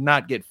 He did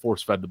not get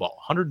force-fed the ball.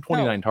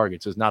 129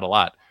 targets is not a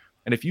lot.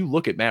 And if you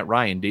look at Matt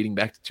Ryan dating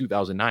back to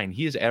 2009,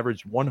 he has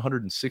averaged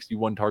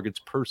 161 targets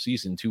per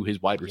season to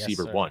his wide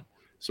receiver one.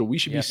 So we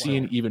should be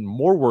seeing even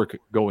more work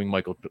going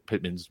Michael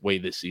Pittman's way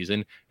this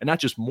season, and not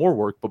just more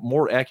work, but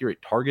more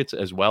accurate targets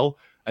as well.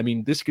 I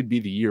mean, this could be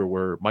the year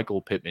where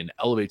Michael Pittman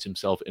elevates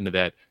himself into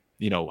that,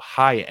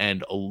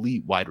 high-end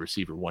elite wide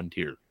receiver one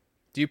tier.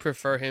 Do you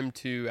prefer him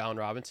to Allen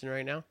Robinson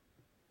right now?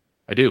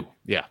 I do.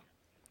 Yeah.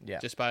 Yeah.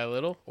 Just by a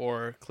little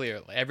or clear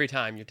every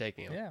time you're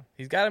taking him? Yeah.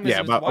 He's got him as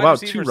about wide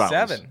receiver 2 rounds.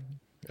 7.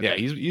 Yeah,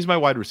 he's my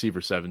wide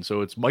receiver 7.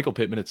 So it's Michael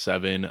Pittman at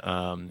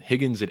 7,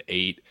 Higgins at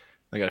 8.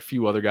 I got a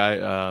few other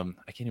guys.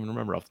 I can't even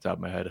remember off the top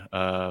of my head.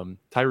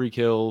 Tyreek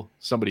Hill,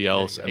 somebody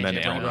else, and then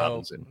Allen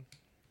Robinson.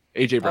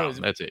 AJ Brown,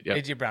 that's it. Yeah.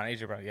 AJ Brown,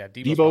 yeah.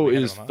 Debo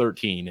is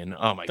 13, and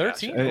oh my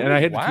gosh. And I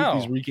had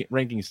to tweet these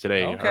rankings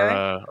today. Okay.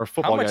 Our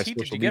football guys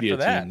social media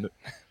team.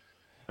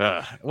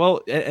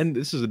 Well, and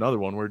this is another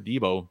one where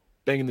Debo,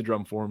 banging the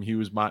drum for him. He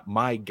was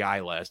my guy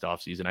last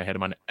offseason. I had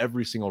him on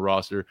every single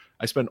roster.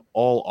 I spent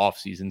all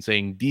offseason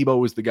saying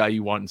Debo is the guy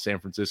you want in San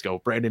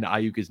Francisco. Brandon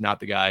Ayuk is not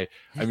the guy.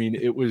 I mean,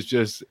 it was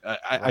just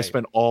I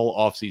spent all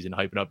offseason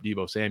hyping up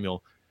Debo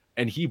Samuel,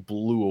 and he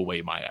blew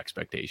away my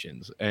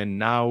expectations. And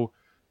now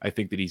I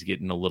think that he's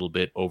getting a little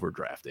bit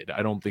overdrafted.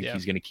 I don't think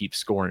he's going to keep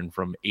scoring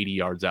from 80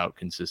 yards out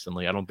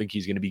consistently. I don't think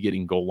he's going to be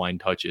getting goal line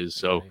touches.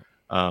 So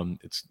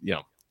it's,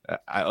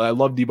 I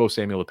love Debo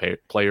Samuel, the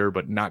player,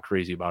 but not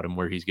crazy about him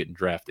where he's getting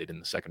drafted in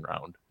the second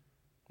round.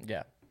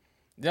 Yeah.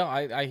 No,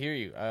 I hear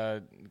you.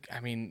 I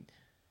mean,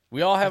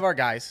 we all have our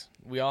guys.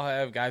 We all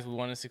have guys we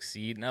want to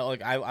succeed. Now,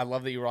 I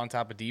love that you were on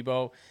top of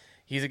Debo.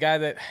 He's a guy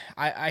that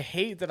I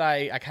hate that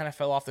I kind of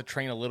fell off the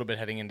train a little bit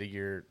heading into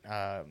your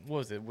what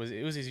was it?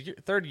 It was his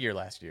third year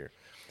last year.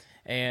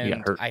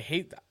 And I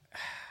hate that.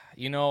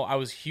 I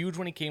was huge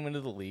when he came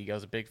into the league. I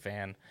was a big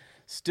fan.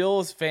 Still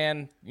as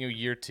fan,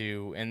 year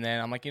 2, and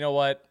then I'm like, you know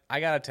what? I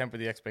gotta temper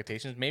the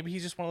expectations. Maybe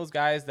he's just one of those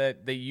guys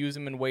that they use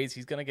him in ways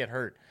he's gonna get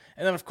hurt.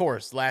 And then of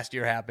course, last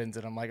year happens,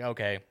 and I'm like,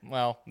 okay,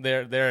 well,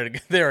 there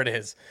it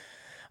is.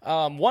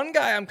 One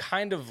guy I'm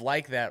kind of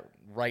like that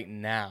right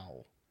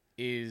now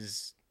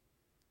is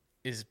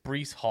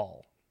Breece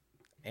Hall,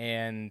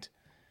 and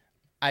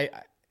I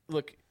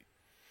look.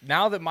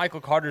 now that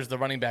Michael Carter's the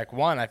running back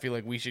 1, I feel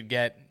like we should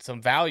get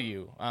some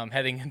value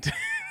heading into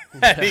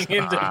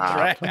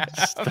draft.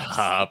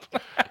 Stop.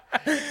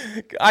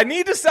 I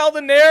need to sell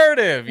the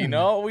narrative, you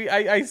know.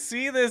 I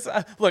see this.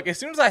 Look, as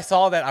soon as I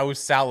saw that, I was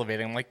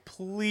salivating. I'm like,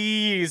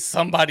 please,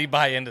 somebody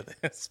buy into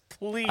this,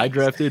 please. I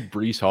drafted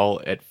Breece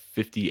Hall at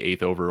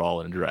 58th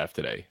overall in a draft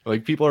today.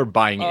 Like, people are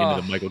buying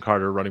into the Michael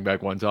Carter running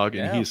back 1 talk,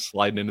 and he's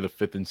sliding into the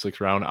 5th and 6th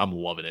round. I'm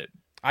loving it.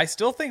 I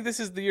still think this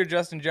is the year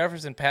Justin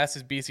Jefferson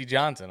passes BC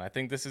Johnson. I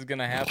think this is going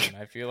to happen.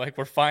 I feel like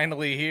we're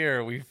finally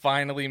here. We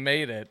finally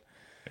made it.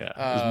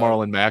 Yeah, is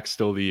Marlon Mack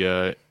still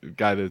the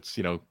guy that's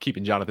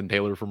keeping Jonathan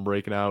Taylor from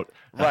breaking out?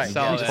 Right,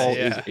 Breece Hall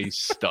is a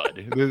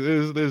stud.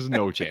 There's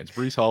no chance.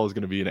 Breece Hall is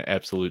going to be an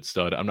absolute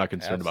stud. I'm not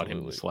concerned about him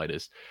in the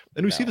slightest.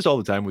 And we see this all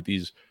the time with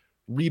these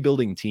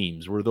rebuilding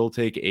teams where they'll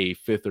take a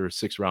 5th or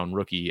 6th round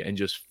rookie and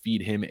just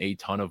feed him a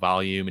ton of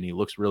volume, and he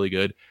looks really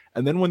good.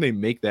 And then when they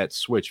make that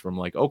switch from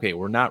like, okay,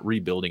 we're not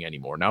rebuilding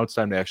anymore, now it's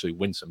time to actually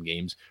win some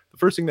games, the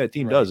first thing that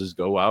team does is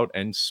go out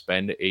and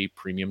spend a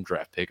premium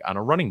draft pick on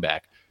a running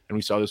back. And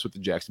we saw this with the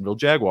Jacksonville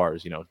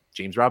Jaguars.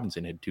 James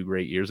Robinson had 2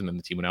 great years, and then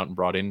the team went out and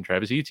brought in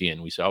Travis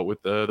Etienne. We saw it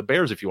with the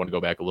Bears, if you want to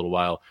go back a little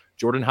while.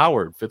 Jordan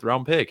Howard, 5th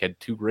round pick, had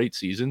 2 great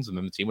seasons, and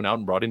then the team went out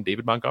and brought in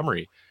David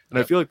Montgomery. And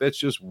I feel like that's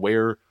just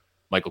where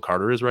Michael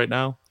Carter is right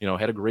now.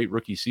 Had a great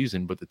rookie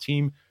season, but the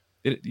team,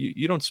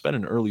 you don't spend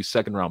an early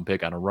 2nd round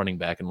pick on a running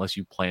back unless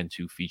you plan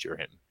to feature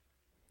him.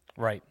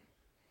 Right.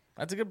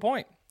 That's a good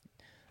point.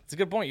 It's a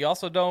good point. You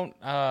also don't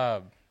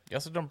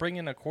bring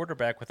in a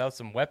quarterback without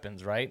some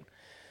weapons, right?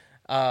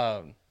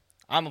 I'm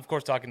of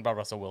course talking about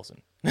Russell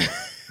Wilson.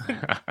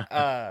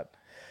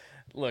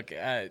 Look,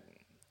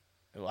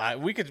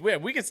 we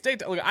could stay.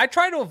 Look, I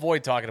try to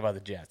avoid talking about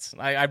the Jets.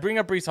 I bring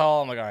up Breece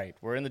Hall. I'm like, all right,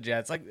 we're in the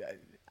Jets. Like,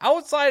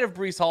 outside of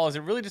Breece Hall, is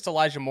it really just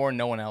Elijah Moore and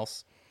no one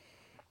else?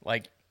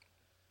 Like,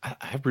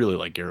 I really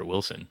like Garrett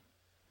Wilson.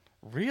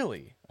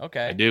 Really?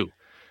 Okay. I do.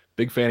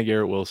 Big fan of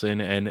Garrett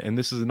Wilson, and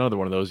this is another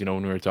one of those.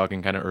 When we were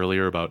talking kind of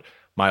earlier about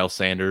Miles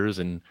Sanders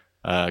and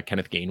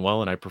Kenneth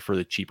Gainwell, and I prefer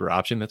the cheaper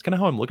option. That's kind of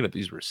how I'm looking at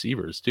these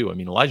receivers too. I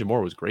mean, Elijah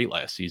Moore was great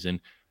last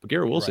season, but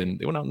Garrett Wilson,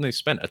 they went out and they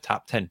spent a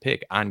top 10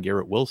 pick on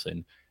Garrett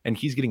Wilson, and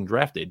he's getting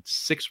drafted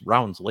 6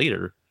 rounds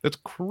later. That's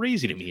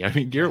crazy to me. I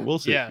mean, Garrett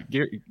Wilson,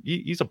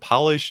 he's a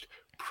polished,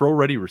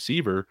 pro-ready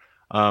receiver.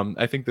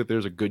 I think that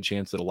there's a good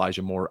chance that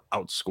Elijah Moore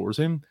outscores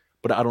him,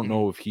 but I don't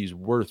know if he's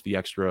worth the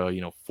extra,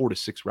 4 to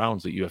 6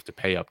 rounds that you have to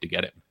pay up to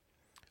get him.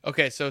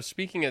 Okay, so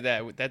speaking of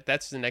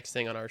that's the next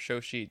thing on our show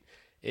sheet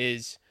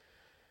is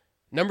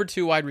number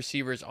 2 wide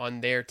receivers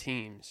on their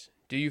teams.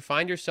 Do you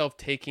find yourself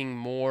taking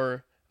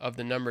more of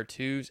the number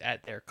 2s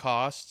at their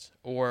costs,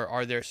 or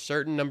are there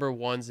certain number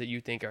 1s that you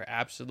think are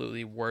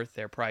absolutely worth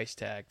their price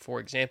tag? For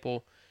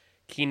example,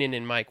 Keenan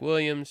and Mike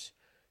Williams,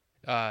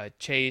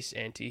 Chase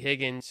and T.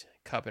 Higgins,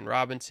 Kupp and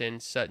Robinson,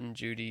 Sutton,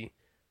 Judy,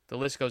 the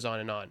list goes on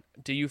and on.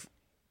 Do you,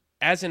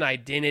 as an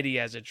identity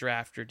as a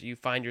drafter, do you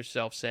find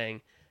yourself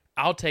saying,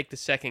 I'll take the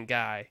second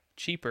guy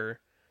cheaper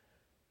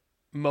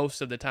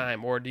most of the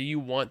time, or do you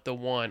want the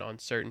one on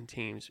certain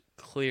teams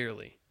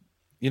clearly?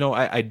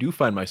 I do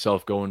find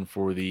myself going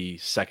for the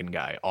second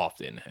guy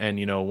often. And,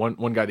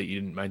 one guy that you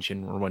didn't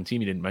mention, or one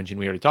team you didn't mention,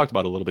 we already talked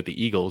about a little bit,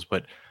 the Eagles,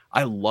 but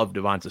I love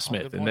Devonta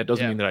Smith. And that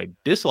doesn't mean that I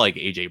dislike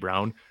A.J.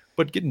 Brown,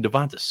 but getting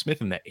Devonta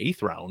Smith in the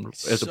 8th round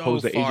as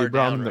opposed to A.J.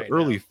 Brown in the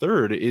early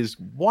 3rd is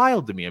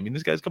wild to me. I mean,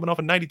 this guy's coming off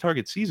a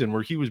 90-target season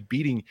where he was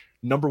beating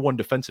number 1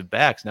 defensive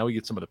backs. Now he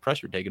gets some of the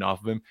pressure taken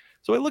off of him.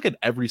 So I look at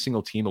every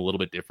single team a little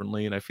bit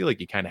differently, and I feel like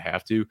you kind of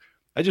have to.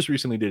 I just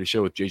recently did a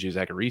show with JJ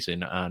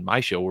Zacharyson on my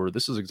show where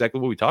this is exactly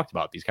what we talked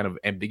about, these kind of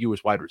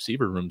ambiguous wide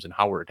receiver rooms and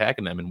how we're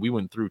attacking them. And we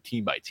went through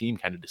team by team,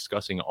 kind of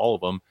discussing all of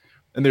them.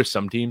 And there's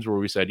some teams where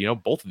we said,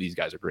 both of these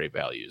guys are great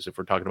values. If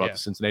we're talking about the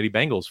Cincinnati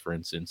Bengals, for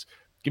instance,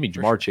 give me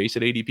Jamar Chase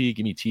at ADP,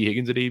 give me T.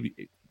 Higgins at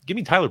ADP, give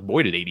me Tyler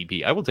Boyd at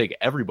ADP. I will take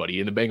everybody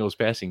in the Bengals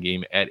passing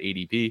game at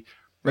ADP.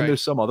 Then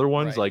there's some other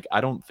ones, like I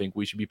don't think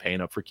we should be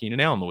paying up for Keenan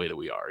Allen the way that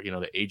we are.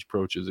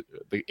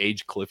 The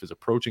age cliff is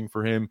approaching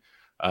for him.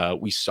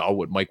 We saw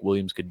what Mike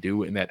Williams could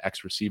do in that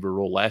X receiver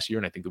role last year,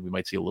 and I think that we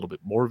might see a little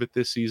bit more of it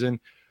this season.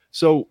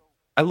 So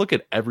I look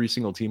at every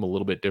single team a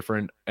little bit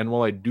different, and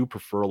while I do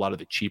prefer a lot of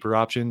the cheaper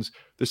options,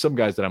 there's some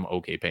guys that I'm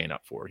okay paying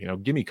up for.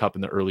 Give me Kupp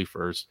in the early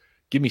 1st,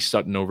 give me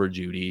Sutton over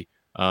Judy.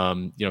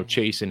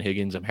 Chase and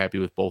Higgins, I'm happy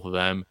with both of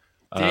them.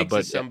 Diggs but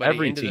is somebody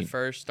every into team, the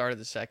 1st, start of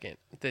the 2nd.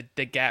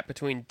 The gap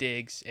between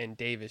Diggs and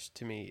Davis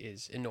to me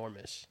is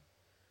enormous.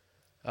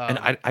 And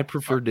I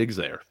prefer Diggs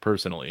there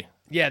personally.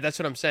 Yeah, that's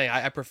what I'm saying.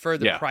 I prefer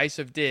the price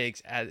of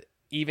Diggs,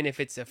 even if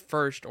it's a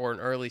 1st or an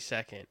early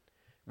 2nd,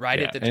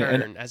 at the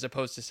turn, as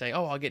opposed to saying,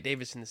 I'll get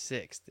Davis in the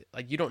 6th.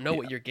 Like, you don't know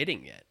what you're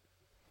getting yet.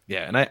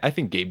 Yeah, and I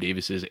think Gabe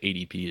Davis's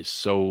ADP is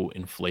so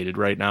inflated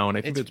right now, and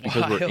I think it's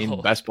because we're in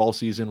best ball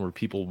season where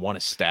people want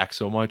to stack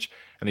so much,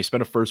 and they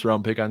spend a 1st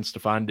round pick on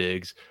Stephon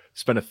Diggs,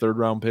 spend a 3rd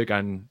round pick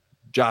on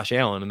Josh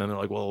Allen, and then they're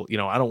like, well,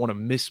 I don't want to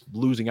miss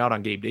losing out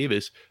on Gabe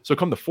Davis. So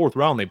come the 4th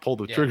round, they pull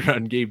the trigger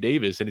on Gabe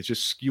Davis, and it's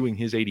just skewing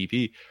his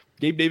ADP.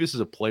 Gabe Davis is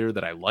a player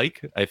that I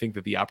like. I think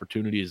that the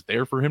opportunity is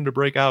there for him to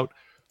break out.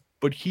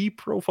 but he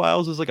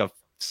profiles as like a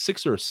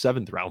 6th or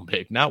 7th round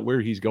pick, not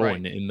where he's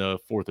going Right. in the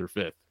 4th or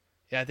 5th.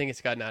 Yeah, I think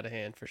it's gotten out of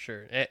hand for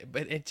sure.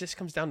 But it just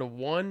comes down to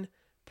one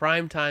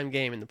primetime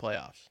game in the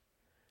playoffs.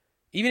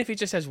 Even if he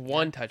just has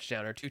one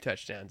touchdown or 2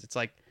 touchdowns, it's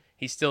like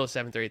he's still a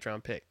 7th or 8th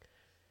round pick.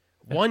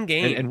 One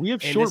game, and we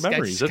have short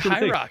memories. That's the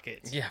thing.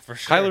 Skyrockets. Yeah, for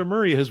sure. Kyler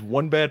Murray has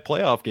one bad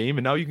playoff game,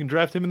 and now you can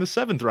draft him in the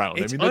 7th round.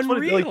 It's I mean, that's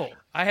unreal. What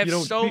I have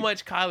so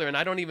much Kyler, and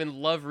I don't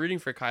even love rooting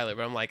for Kyler,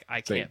 but I'm like,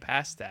 I Same. can't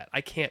pass that.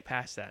 I can't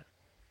pass that.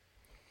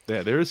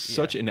 Yeah, there is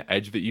such an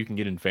edge that you can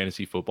get in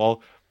fantasy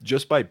football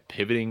just by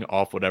pivoting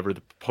off whatever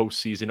the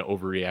postseason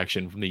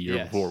overreaction from the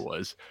year before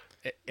was.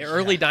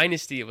 Early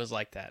Dynasty, it was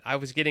like that. I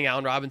was getting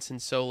Allen Robinson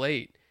so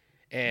late,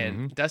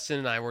 and Dustin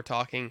and I were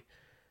talking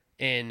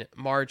in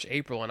March,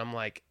 April, and I'm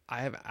like,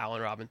 I have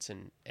Allen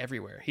Robinson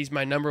everywhere. He's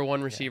my number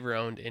 1 receiver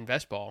owned in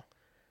best ball.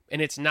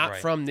 And it's not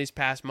from this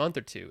past month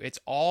or two. It's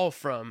all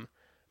from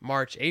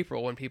March,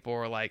 April when people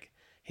were like,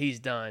 he's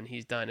done.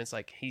 It's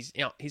like he's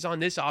on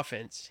this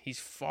offense. He's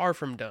far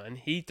from done.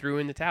 He threw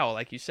in the towel,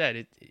 like you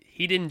said.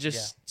 He didn't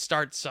just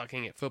start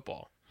sucking at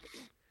football.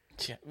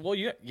 Yeah. Well,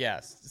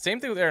 yes. Same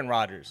thing with Aaron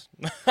Rodgers.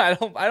 I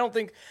don't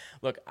think.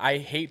 Look, I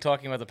hate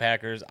talking about the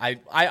Packers.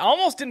 I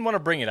almost didn't want to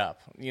bring it up,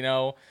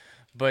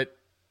 but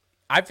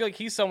I feel like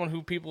he's someone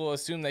who people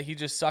assume that he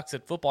just sucks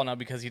at football now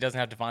because he doesn't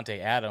have Devontae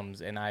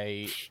Adams, and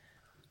I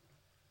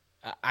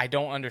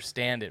don't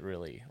understand it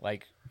really.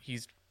 Like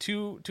he's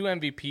two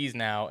MVPs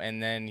now,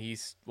 and then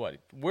he's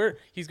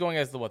he's going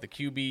as the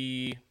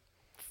QB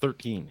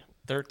 13.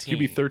 13.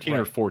 QB 13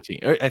 or 14.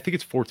 I think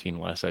it's 14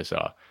 last I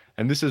saw.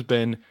 And this has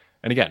been,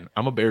 and again,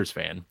 I'm a Bears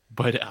fan,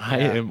 but I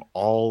am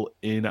all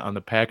in on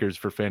the Packers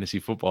for fantasy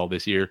football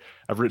this year.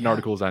 I've written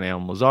articles on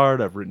Allen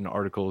Lazard. I've written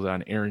articles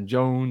on Aaron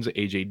Jones,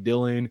 A.J.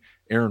 Dillon,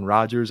 Aaron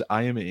Rodgers.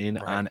 I am in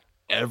on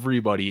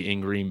everybody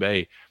in Green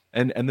Bay.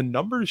 And the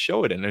numbers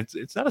show it, and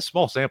it's not a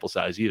small sample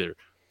size either.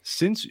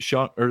 Since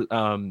I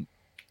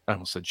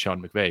almost said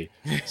Sean McVay.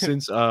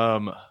 Since why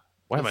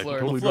am I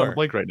totally drawing a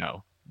blank right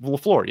now?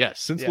 LaFleur,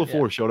 yes. Since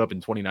LaFleur showed up in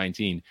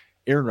 2019,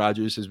 Aaron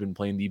Rodgers has been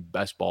playing the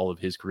best ball of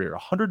his career.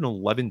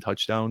 111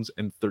 touchdowns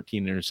and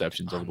 13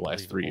 interceptions over the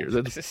last 3 years.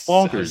 That's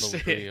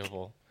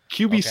bonkers.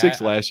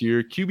 QB6 last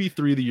year,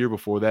 QB3 the year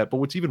before that. But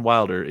what's even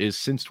wilder is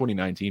since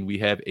 2019, we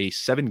have a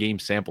 7-game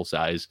sample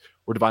size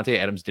where Devontae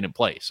Adams didn't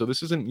play. So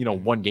this isn't,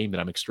 one game that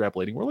I'm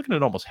extrapolating. We're looking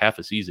at almost half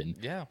a season.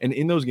 Yeah. And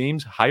in those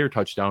games, higher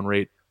touchdown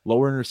rate,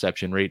 lower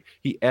interception rate.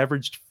 He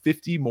averaged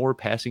 50 more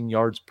passing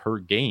yards per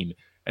game.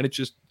 And it's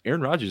just,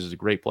 Aaron Rodgers is a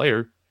great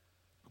player,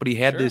 but he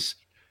had this,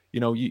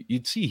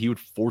 you'd see he would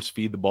force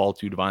feed the ball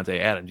to Devontae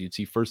Adams. You'd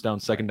see first down,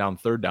 second down,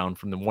 third down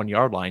from the 1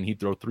 yard line. He'd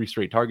throw 3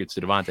 straight targets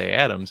to Devontae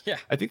Adams. Yeah.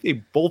 I think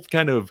they both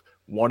kind of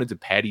wanted to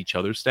pad each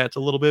other's stats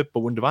a little bit, but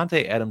when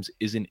Devontae Adams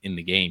isn't in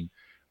the game,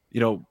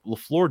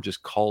 LaFleur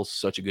just calls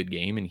such a good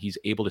game, and he's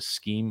able to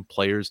scheme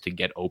players to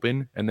get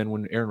open. And then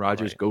when Aaron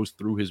Rodgers goes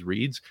through his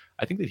reads,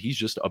 I think that he's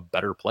just a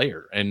better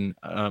player. And,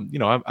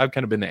 I've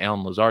kind of been the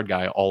Allen Lazard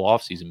guy all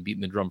offseason, beating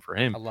the drum for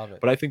him. I love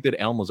it. But I think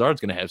that Allen Lazard's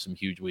going to have some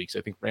huge weeks.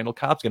 I think Randall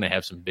Cobb's going to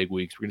have some big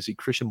weeks. We're going to see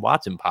Christian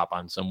Watson pop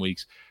on some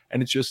weeks.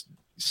 And it's just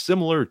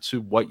similar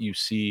to what you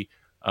see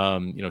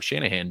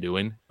Shanahan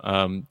doing,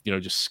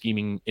 just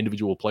scheming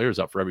individual players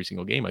up for every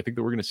single game. I think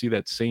that we're going to see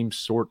that same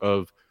sort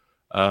of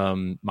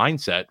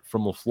mindset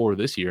from LaFleur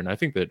this year. And I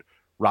think that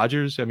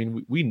Rodgers,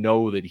 we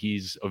know that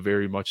he's a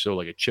very much so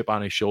like a chip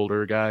on his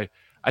shoulder guy.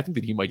 I think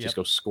that he might just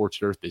go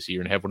scorched earth this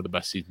year and have one of the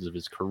best seasons of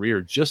his career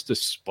just to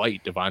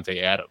spite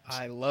Devontae Adams.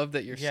 I love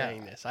that you're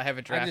saying this. I have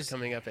a draft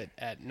coming up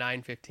at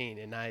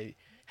 9:15, and I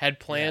had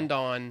planned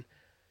on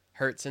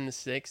Hurts in the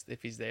 6th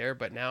if he's there,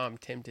 but now I'm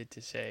tempted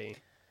to say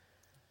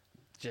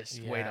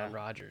just wait on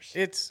Rodgers.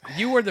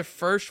 You were the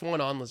first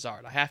one on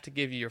Lazard. I have to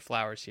give you your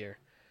flowers here.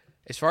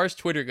 As far as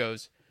Twitter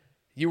goes,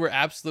 you were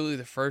absolutely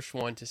the first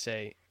one to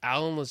say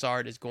Allen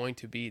Lazard is going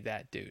to be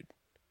that dude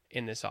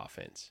in this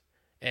offense.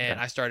 And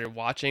I started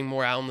watching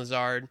more Allen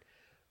Lazard,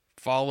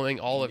 following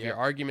all of your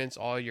arguments,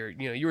 all your,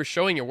 you were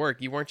showing your work.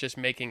 You weren't just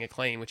making a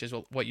claim, which is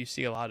what you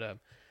see a lot of.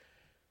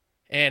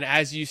 And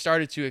as you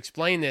started to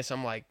explain this,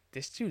 I'm like,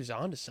 this dude is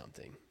onto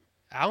something.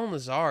 Allen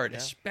Lazard,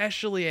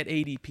 especially at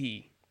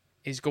ADP,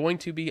 is going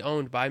to be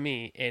owned by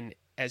me in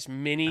as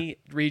many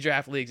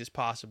redraft leagues as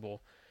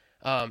possible.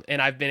 And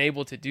I've been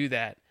able to do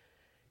that.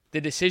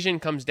 The decision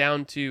comes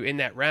down to, in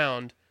that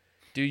round,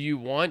 do you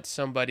want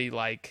somebody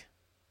like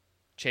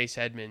Chase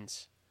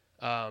Edmonds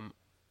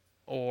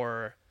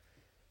or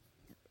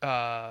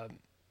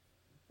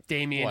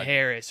Damian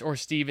Harris or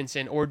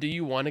Stevenson, or do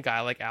you want a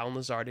guy like Allen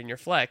Lazard in your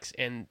flex?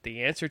 And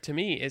the answer to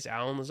me is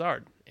Allen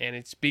Lazard. And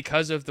it's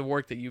because of the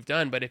work that you've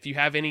done. But if you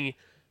have any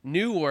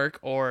new work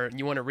or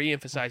you want to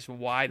reemphasize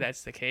why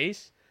that's the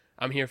case,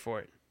 I'm here for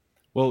it.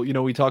 Well,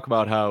 we talk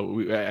about how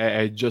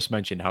I just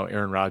mentioned how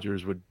Aaron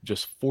Rodgers would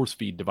just force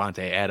feed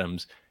Devontae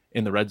Adams.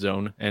 in the red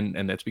zone,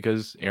 and that's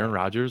because Aaron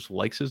Rodgers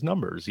likes his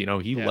numbers. He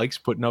likes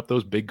putting up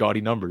those big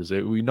gaudy numbers.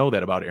 We know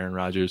that about Aaron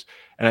Rodgers,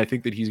 and I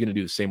think that he's going to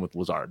do the same with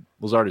Lazard.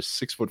 Lazard is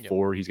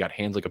 6'4". He's got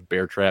hands like a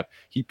bear trap.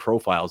 He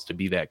profiles to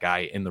be that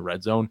guy in the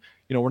red zone.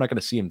 We're not going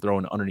to see him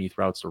throwing underneath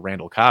routes to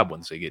Randall Cobb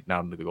once they get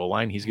down to the goal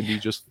line. He's going to be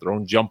just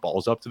throwing jump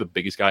balls up to the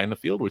biggest guy in the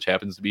field, which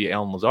happens to be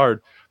Allen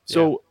Lazard.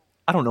 So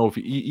I don't know if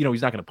he's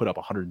not going to put up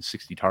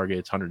 160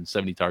 targets,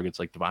 170 targets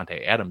like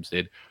Devontae Adams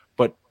did,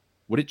 but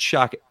would it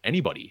shock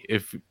anybody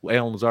if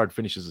Allen Lazard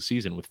finishes the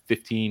season with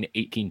 15,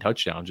 18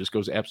 touchdowns, just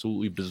goes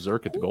absolutely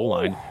berserk at the goal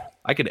line?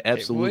 I could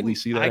absolutely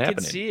see that happening. I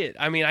could see it.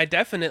 I mean, I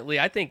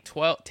think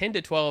 10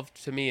 to 12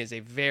 to me is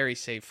a very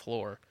safe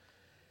floor.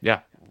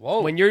 Yeah.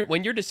 Whoa. When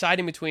you're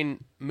deciding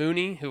between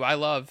Mooney, who I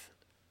love,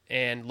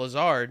 and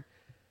Lazard,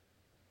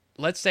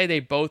 let's say they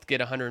both get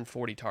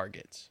 140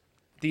 targets.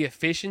 The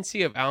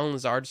efficiency of Allen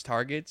Lazard's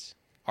targets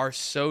are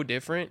so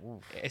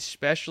different,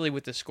 especially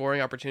with the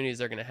scoring opportunities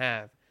they're going to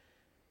have.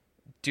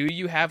 Do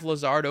you have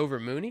Lazard over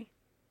Mooney?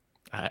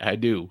 I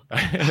do.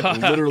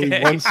 Literally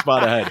one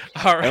spot ahead.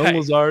 All right.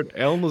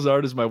 Allen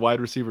Lazard is my wide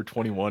receiver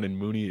 21, and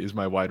Mooney is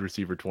my wide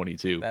receiver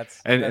 22.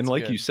 That's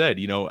like good. You said,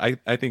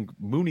 I think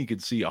Mooney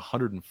could see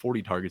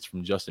 140 targets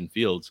from Justin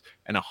Fields,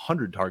 and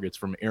 100 targets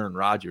from Aaron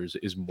Rodgers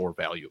is more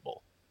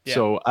valuable. Yeah.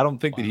 So I don't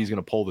think that he's going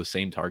to pull the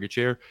same target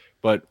share.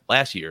 But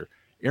last year,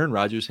 Aaron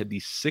Rodgers had the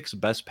 6th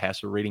best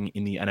passer rating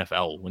in the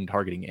NFL when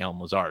targeting Allen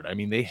Lazard. I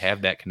mean, they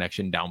have that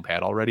connection down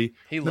pat already.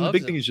 The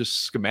big thing is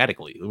just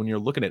schematically. When you're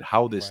looking at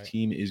how this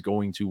team is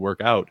going to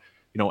work out,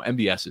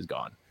 MBS is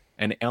gone.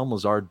 And Allen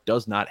Lazard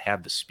does not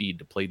have the speed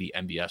to play the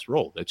MBS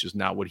role. That's just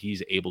not what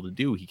he's able to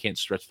do. He can't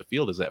stretch the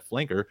field as that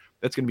flanker.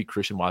 That's going to be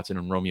Christian Watson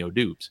and Romeo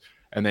Dubes.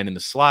 And then in the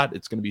slot,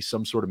 it's going to be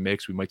some sort of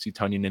mix. We might see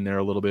Tunyon in there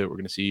a little bit. We're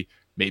going to see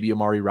maybe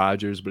Amari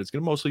Rodgers, but it's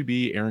going to mostly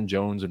be Aaron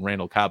Jones and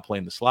Randall Cobb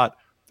playing the slot.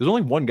 There's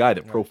only one guy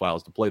that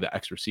profiles to play the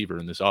X receiver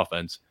in this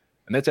offense,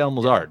 and that's Allen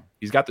Lazard.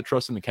 He's got the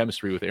trust and the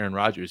chemistry with Aaron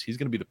Rodgers. He's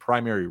going to be the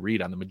primary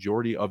read on the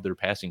majority of their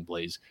passing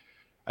plays.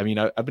 I mean,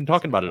 I've been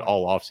talking about it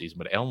all offseason,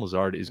 but Allen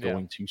Lazard is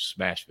going to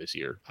smash this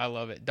year. I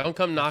love it. Don't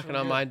come knocking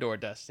on my door,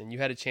 Dustin. You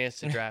had a chance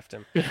to draft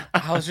him.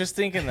 I was just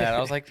thinking that.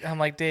 I'm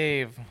like,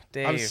 Dave.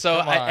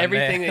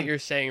 Everything that you're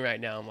saying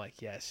right now, I'm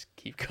like, yes,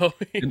 keep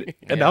going.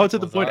 And now it's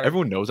at the point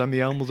everyone knows I'm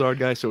the Allen Lazard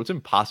guy, so it's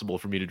impossible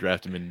for me to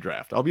draft him in the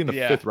draft. I'll be in the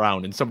 5th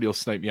round, and somebody will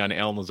snipe me on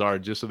Allen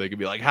Lazard just so they can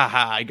be like,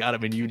 I got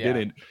him, and you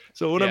didn't.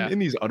 So when I'm in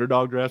these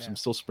underdog drafts, I'm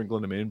still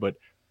sprinkling them in, but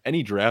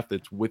any draft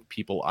that's with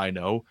people I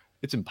know,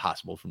 it's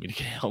impossible for me to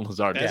get Allen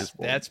Lazard.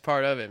 That's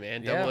part of it,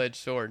 man. Double-edged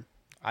sword.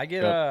 I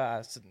get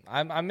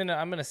I'm in a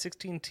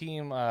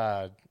 16-team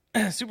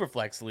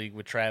Superflex league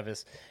with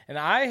Travis, and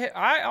I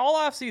all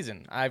off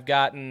season I've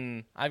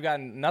gotten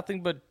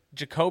nothing but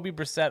Jacoby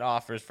Brissett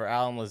offers for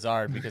Allen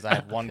Lazard because I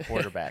have one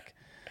quarterback.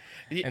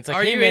 It's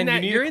like, you're in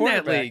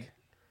that league,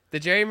 the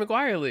Jerry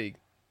Maguire league.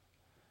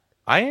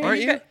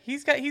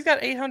 He's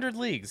got 800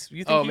 leagues.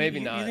 You think maybe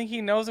not. You think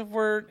he knows if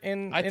we're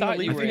in the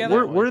league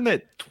together? We're in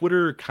that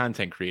Twitter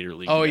content creator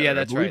league. Oh, together. yeah,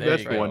 that's right.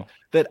 That's the one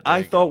that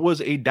I thought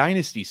was a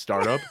dynasty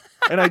startup.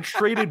 And I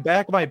traded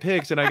back my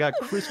picks, and I got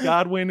Chris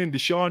Godwin and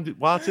Deshaun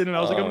Watson, and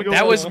I was like, I'm going to go.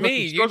 That was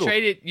me. You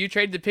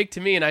traded the pick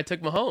to me, and I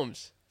took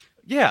Mahomes.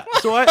 Yeah,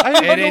 so I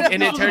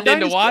and it turned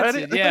into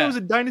Watson. I thought it was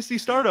a dynasty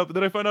startup, and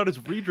then I found out it's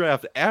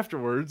redraft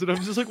afterwards, and I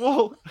was just like,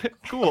 "Well,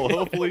 cool.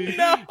 Hopefully, this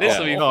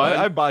will be fun."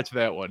 I botched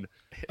that one.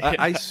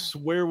 I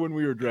swear, when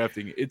we were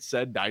drafting, it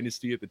said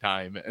dynasty at the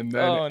time, and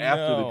then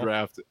after the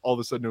draft, all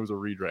of a sudden it was a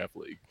redraft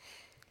league.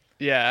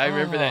 Yeah, I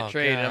remember that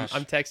trade.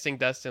 I'm texting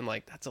Dustin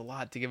like, "That's a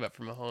lot to give up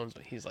for Mahomes,"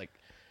 but he's like,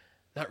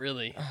 "Not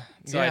really."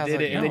 So I did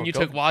it, and then you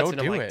took Watson.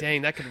 I'm like,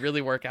 "Dang, that could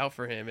really work out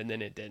for him," and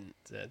then it didn't.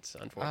 That's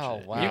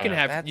unfortunate. Oh, wow.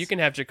 You can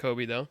have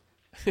Jacoby though.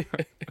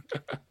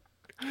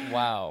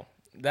 Wow,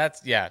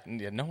 that's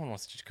no one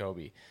wants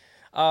Jacoby.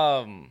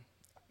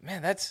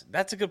 Man,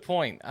 that's a good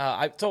point.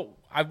 So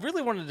I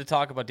really wanted to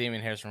talk about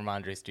Damien Harris and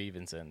Ramondre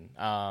Stevenson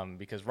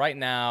because right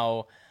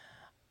now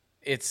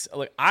it's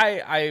like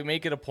I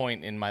make it a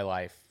point in my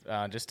life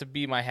just to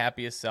be my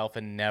happiest self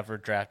and never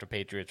draft a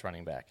Patriots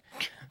running back.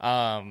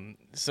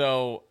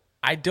 So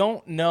I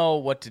don't know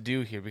what to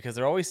do here because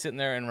they're always sitting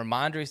there, and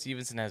Ramondre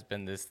Stevenson has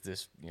been this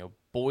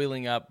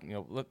boiling up,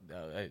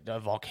 a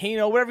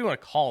volcano, whatever you want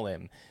to call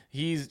him.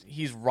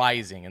 He's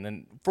rising, and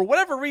then for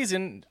whatever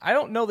reason, I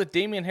don't know that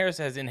Damien Harris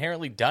has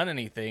inherently done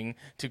anything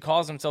to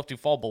cause himself to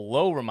fall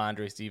below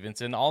Ramondre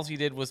Stevenson. All he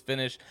did was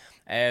finish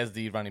as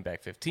the running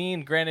back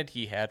 15. Granted,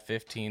 he had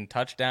 15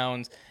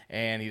 touchdowns,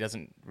 and he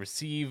doesn't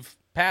receive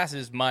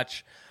passes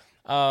much.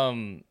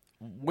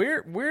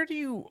 Where do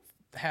you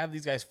have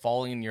these guys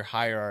falling in your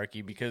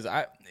hierarchy? Because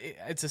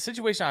it's a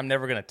situation I'm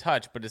never going to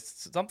touch, but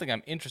it's something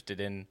I'm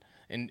interested in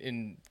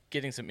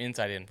getting some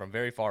insight in from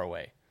very far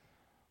away.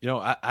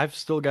 I've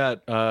still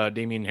got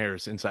Damien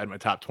Harris inside my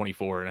top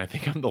 24, and I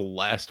think I'm the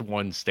last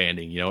one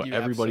standing.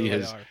 Everybody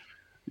has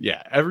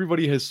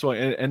swung.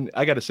 And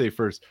I got to say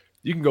first,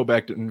 you can go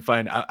back and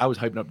find I was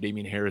hyping up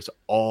Damien Harris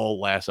all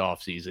last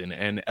offseason,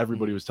 and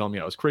everybody was telling me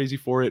I was crazy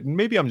for it. And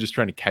maybe I'm just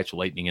trying to catch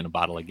lightning in a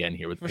bottle again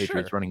here with the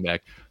Patriots running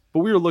back. But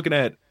we were looking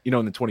at, in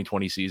the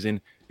 2020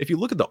 season, if you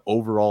look at the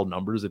overall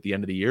numbers at the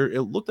end of the year,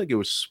 it looked like it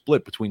was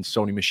split between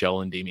Sony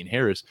Michel and Damien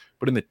Harris.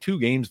 But in the 2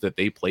 games that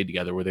they played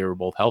together where they were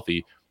both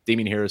healthy,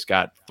 Damien Harris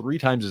got 3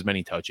 times as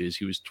many touches.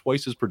 He was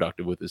twice as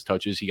productive with his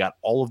touches. He got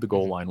all of the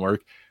goal line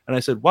work. And I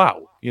said,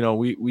 wow,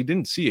 we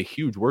didn't see a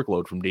huge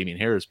workload from Damien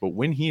Harris, but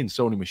when he and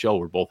Sony Michel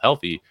were both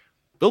healthy,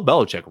 Bill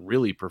Belichick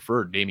really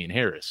preferred Damien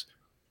Harris.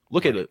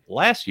 Look at it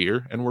last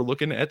year, and we're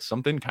looking at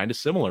something kind of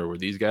similar where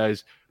these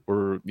guys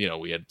were,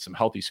 we had some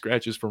healthy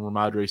scratches from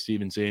Rhamondre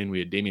Stevenson. We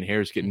had Damien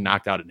Harris getting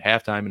knocked out at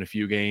halftime in a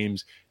few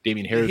games.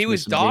 Damien Harris. He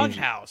was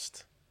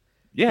doghoused.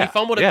 Yeah, he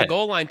fumbled at the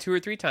goal line 2 or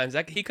 3 times.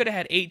 He could have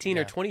had 18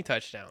 or 20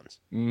 touchdowns.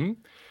 Mm-hmm.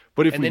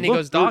 But if and then he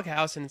goes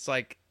doghouse, and it's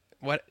like,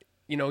 what?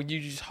 You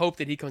just hope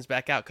that he comes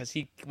back out because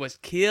he was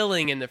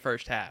killing in the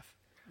first half.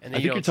 And I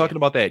think you're talking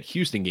about that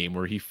Houston game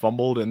where he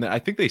fumbled, and I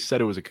think they said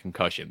it was a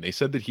concussion. They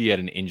said that he had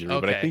an injury,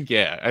 but I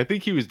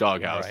think he was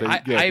doghouse.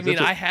 Right.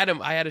 I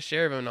had a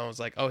share of him, and I was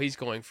like, oh, he's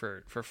going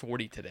for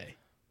 40 today.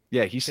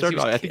 Yeah, he started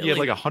out, I think he had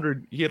like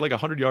 100. He had like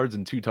 100 yards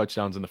and 2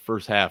 touchdowns in the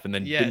first half, and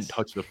then didn't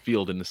touch the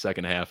field in the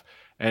second half.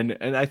 And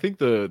I think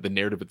the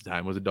narrative at the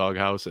time was a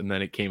doghouse, and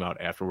then it came out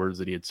afterwards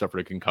that he had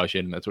suffered a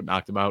concussion, and that's what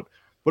knocked him out.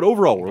 But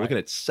overall, we're looking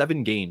at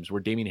 7 games where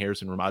Damien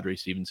Harris and Rhamondre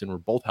Stevenson were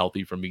both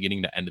healthy from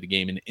beginning to end of the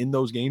game. And in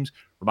those games,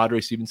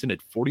 Rhamondre Stevenson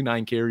had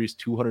 49 carries,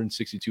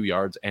 262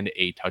 yards, and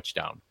a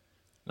touchdown.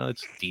 Now,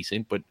 that's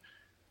decent, but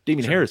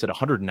Damien Harris had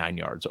 109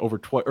 yards, or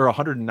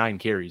 109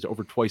 carries,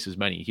 over twice as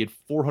many. He had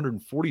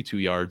 442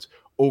 yards,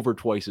 over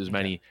twice as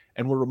many.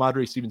 And where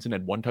Rhamondre Stevenson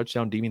had 1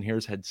 touchdown, Damien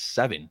Harris had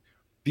 7.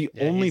 The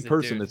only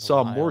person that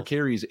saw more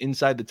carries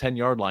inside the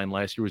 10-yard line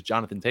last year was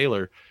Jonathan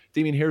Taylor.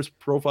 Damien Harris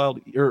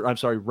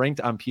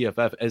ranked on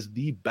PFF as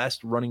the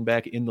best running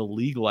back in the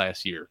league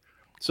last year.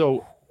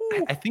 So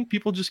I think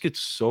people just get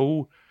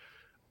so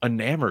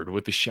enamored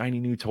with the shiny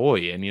new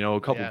toy. And, a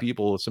couple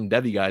people, some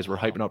Devy guys were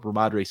hyping up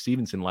Rhamondre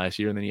Stevenson last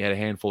year, and then he had a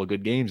handful of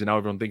good games, and now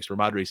everyone thinks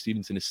Rhamondre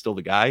Stevenson is still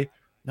the guy.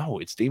 No,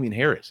 it's Damien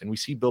Harris. And we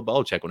see Bill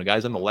Belichick, when a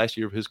guy's on the last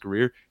year of his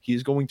career, he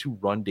is going to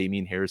run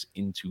Damien Harris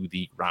into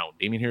the ground.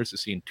 Damien Harris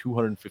is seeing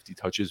 250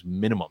 touches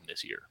minimum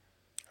this year.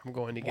 I'm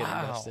going to get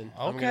him, Dustin.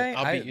 Okay.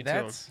 I'll beat you to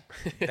him.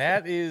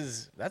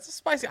 That's a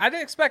spicy. I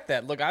didn't expect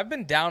that. Look, I've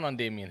been down on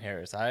Damien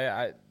Harris.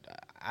 I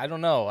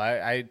don't know.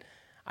 I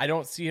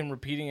don't see him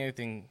repeating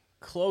anything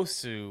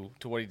close to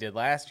what he did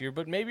last year,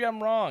 but maybe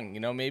I'm wrong.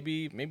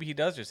 Maybe he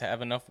does just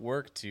have enough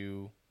work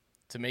to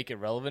make it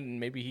relevant, and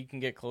maybe he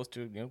can get close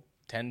to,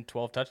 10,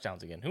 12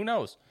 touchdowns again. Who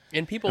knows?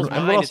 In people's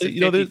mind, it's a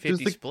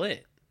 50-50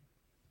 split.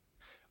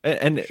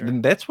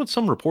 And that's what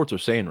some reports are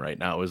saying right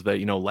now is that,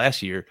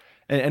 last year,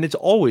 and it's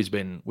always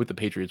been with the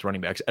Patriots running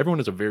backs, everyone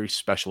has a very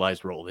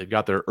specialized role. They've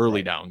got their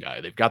early down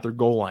guy. They've got their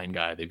goal line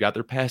guy. They've got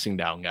their passing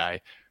down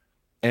guy.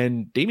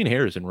 And Damien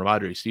Harris and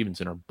Rhamondre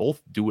Stevenson are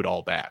both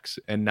do-it-all backs.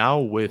 And now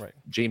with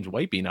James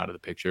White being out of the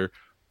picture,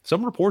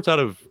 some reports out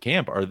of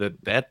camp are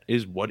that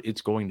is what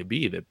it's going to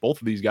be, that both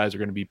of these guys are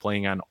going to be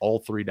playing on all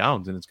 3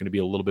 downs, and it's going to be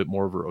a little bit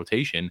more of a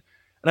rotation.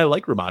 And I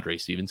like Rhamondre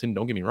Stevenson,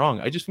 don't get me wrong.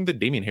 I just think that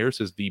Damien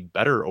Harris is the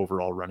better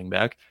overall running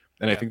back,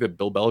 and I think that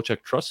Bill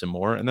Belichick trusts him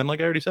more. And then,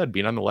 like I already said,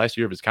 being on the last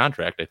year of his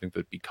contract, I think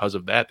that because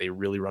of that, they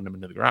really run him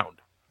into the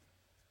ground.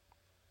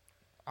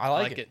 I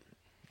like it.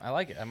 I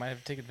like it. I might have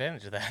to take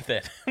advantage of that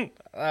then.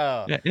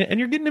 And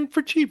you're getting him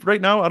for cheap right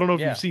now. I don't know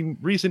if you've seen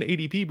recent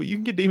ADP, but you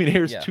can get Damien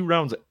Harris 2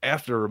 rounds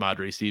after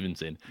Rhamondre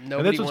Stevenson.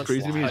 And that's what's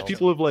crazy to me is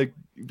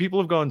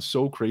people have gone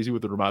so crazy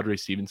with the Rhamondre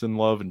Stevenson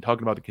love and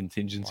talking about the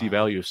contingency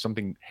value if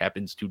something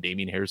happens to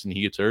Damien Harris and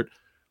he gets hurt.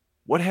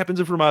 What happens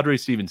if Rhamondre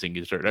Stevenson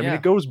gets hurt? I mean,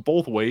 it goes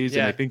both ways,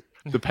 and I think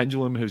the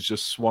pendulum has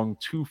just swung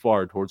too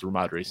far towards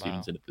Rhamondre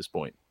Stevenson at this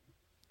point.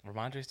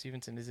 Rhamondre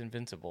Stevenson is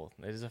invincible.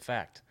 It is a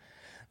fact.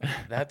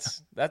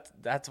 That's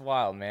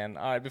wild, man.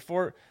 All right,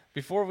 before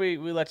we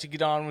let you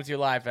get on with your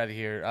life out of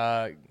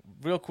here,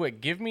 real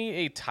quick, give me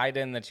a tight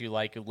end that you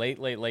like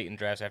late in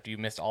drafts after you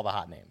missed all the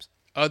hot names.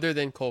 Other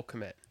than Cole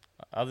Kmet.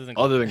 Other than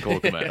Cole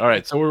Kmet. All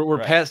right, so we're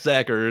past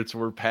Zach Ertz,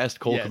 we're past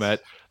Cole Kmet.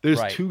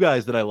 There's 2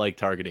 guys that I like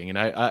targeting, and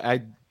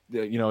I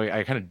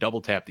kind of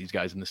double tap these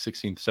guys in the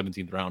 16th,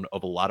 17th round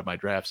of a lot of my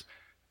drafts: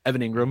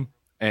 Evan Ingram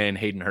and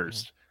Hayden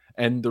Hurst.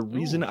 And the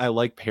reason I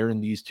like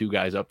pairing these 2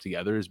 guys up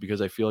together is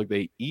because I feel like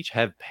they each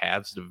have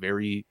paths to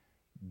very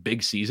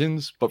big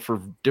seasons, but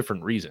for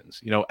different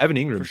reasons. Evan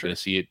Ingram's going to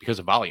see it because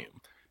of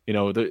volume.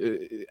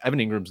 Evan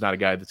Ingram's not a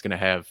guy that's going to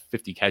have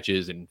 50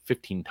 catches and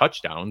 15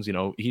 touchdowns.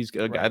 He's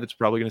a guy that's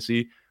probably going to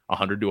see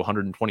 100 to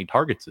 120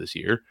 targets this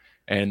year.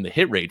 And the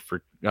hit rate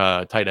for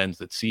tight ends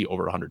that see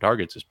over 100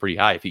 targets is pretty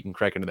high. If he can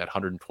crack into that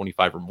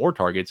 125 or more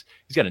targets,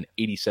 he's got an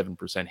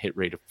 87% hit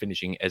rate of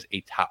finishing as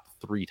a top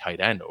 3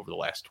 tight end over the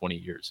last 20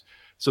 years.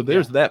 So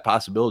there's that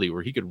possibility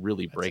where he could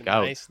really break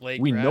out. Nice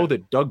we know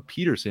that Doug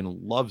Peterson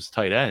loves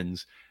tight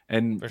ends.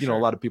 And, a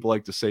lot of people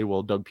like to say,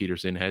 well, Doug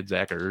Peterson had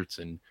Zach Ertz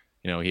and,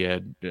 he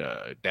had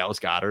Dallas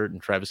Goedert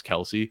and Travis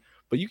Kelce.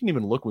 But you can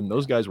even look when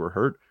those guys were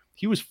hurt,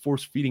 he was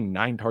force feeding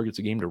 9 targets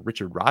a game to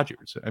Richard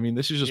Rodgers. I mean,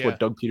 this is just what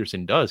Doug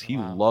Peterson does. He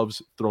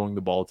loves throwing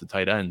the ball to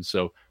tight ends.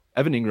 So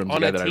Evan Ingram's a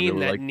guy that I really like.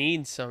 On a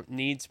team that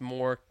needs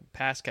more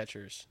pass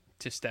catchers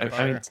to step up.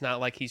 It's not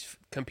like he's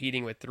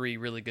competing with 3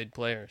 really good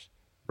players.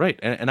 Right,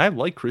 and I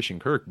like Christian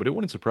Kirk, but it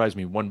wouldn't surprise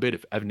me one bit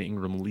if Evan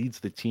Ingram leads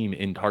the team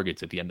in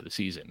targets at the end of the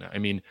season. I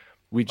mean,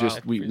 we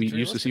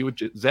used to see with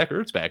Zach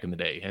Ertz back in the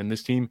day, and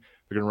this team,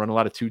 they're going to run a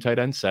lot of 2 tight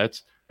end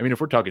sets. I mean, if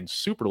we're talking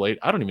super late,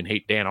 I don't even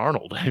hate Dan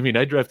Arnold. I mean,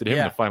 I drafted him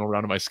in the final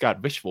round of my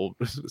Scott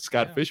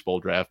Fishbowl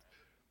draft.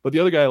 But the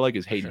other guy I like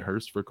is Hayden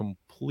Hurst for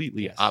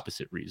completely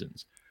opposite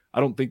reasons. I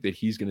don't think that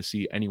he's going to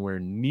see anywhere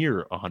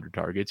near 100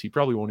 targets. He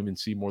probably won't even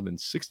see more than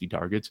 60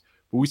 targets.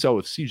 But we saw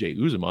with CJ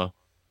Uzomah,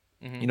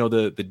 you know,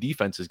 the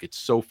defenses get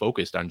so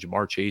focused on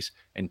Jamar Chase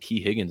and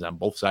T. Higgins on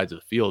both sides of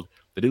the field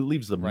that it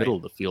leaves the middle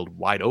of the field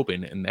wide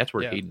open, and that's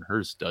where Hayden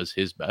Hurst does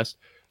his best.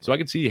 So I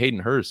can see Hayden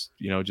Hurst,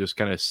 you know, just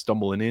kind of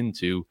stumbling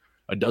into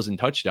a dozen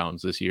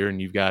touchdowns this year,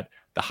 and you've got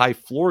the high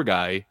floor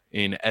guy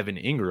in Evan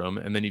Ingram,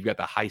 and then you've got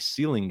the high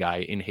ceiling guy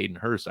in Hayden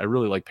Hurst. I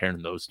really like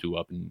pairing those 2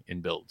 up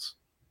in builds.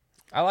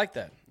 I like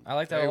that. I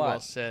like that Very a lot. Well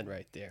said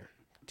right there.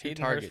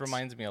 Hayden Hurst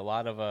reminds me a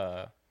lot of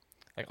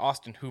like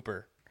Austin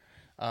Hooper.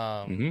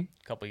 A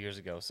couple years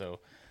ago. So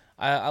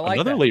I like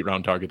another late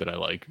round target that I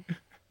like.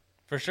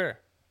 For sure.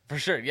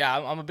 Yeah,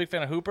 I'm a big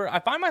fan of Hooper. I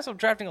find myself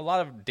drafting a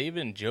lot of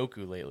David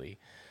Njoku lately.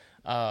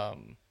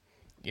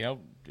 You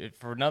know,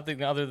 for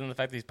nothing other than the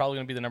fact that he's probably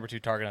going to be the number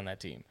 2 target on that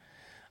team.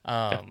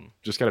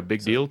 Just got a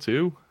big deal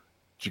too.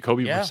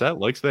 Jacoby Brissett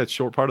likes that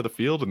short part of the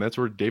field, and that's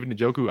where David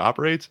Njoku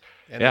operates.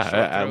 And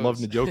I love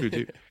Njoku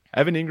too.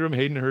 Evan Ingram,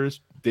 Hayden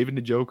Hurst, David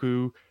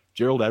Njoku,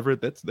 Gerald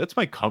Everett, that's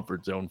my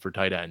comfort zone for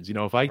tight ends. You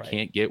know, if I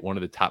can't get one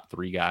of the top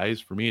 3 guys,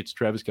 for me, it's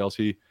Travis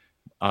Kelce,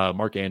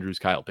 Mark Andrews,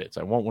 Kyle Pitts.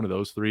 I want one of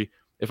those 3.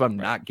 If I'm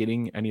not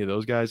getting any of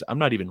those guys, I'm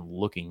not even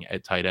looking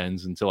at tight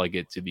ends until I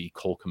get to the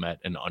Cole Kmet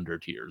and under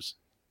tiers.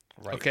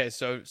 Right. Okay,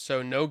 so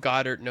no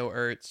Goddard, no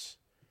Ertz.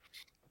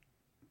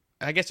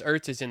 I guess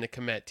Ertz is in the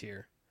Kmet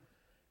tier.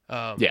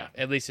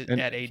 At least at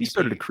ADP. He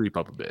started to creep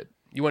up a bit.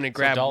 You want to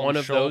grab one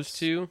of those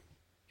 2,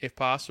 if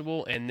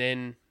possible, and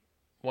then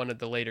one of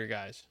the later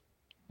guys.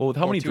 Well, with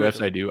how many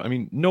drafts I do, I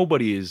mean,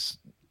 nobody is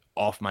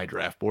off my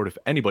draft board. If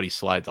anybody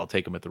slides, I'll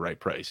take him at the right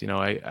price. You know,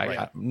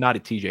 I'm not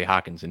a TJ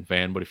Hawkinson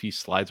fan, but if he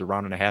slides a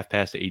round and a half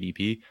past the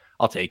ADP,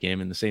 I'll take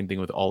him. And the same thing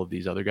with all of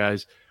these other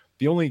guys.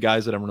 The only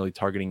guys that I'm really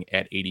targeting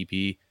at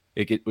ADP,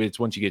 it's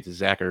once you get to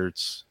Zach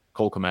Ertz,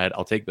 Cole Kmet,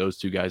 I'll take those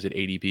 2 guys at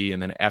ADP.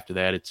 And then after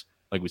that, it's,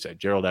 like we said,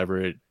 Gerald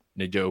Everett,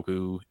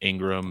 Njoku,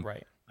 Ingram,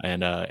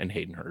 and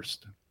Hayden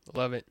Hurst.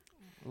 Love it,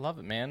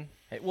 man.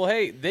 Well,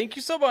 hey, thank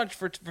you so much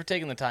for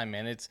taking the time,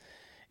 man.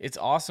 It's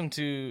awesome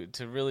to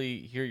really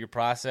hear your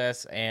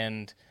process,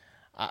 and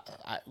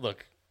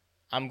look,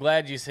 I'm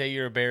glad you say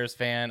you're a Bears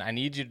fan. I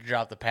need you to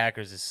drop the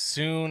Packers as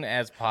soon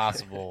as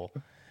possible.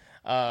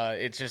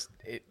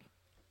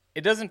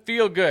 It doesn't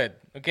feel good.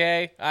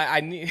 Okay,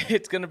 I need.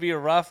 It's gonna be a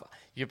rough.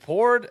 You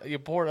poured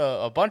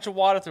a bunch of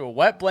water through a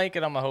wet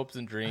blanket on my hopes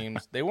and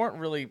dreams. They weren't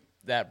really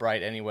that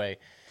bright anyway.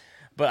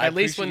 But at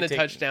least when the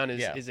touchdown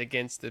is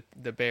against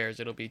the Bears,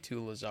 it'll be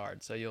to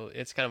Lazard. So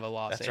it's kind of a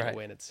loss and a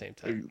win at the same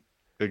time.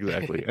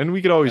 Exactly. And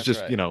we could always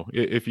you know,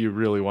 if you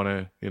really want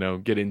to, you know,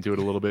 get into it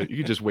a little bit, you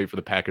could just wait for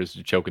the Packers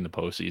to choke in the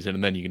postseason,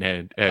 and then you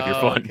can have your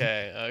fun.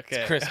 Okay.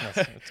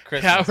 It's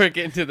Christmas. Now we're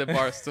getting to the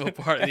Barstool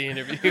part of the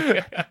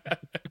interview.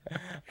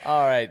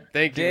 All right.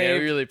 Thank you, Dave, man.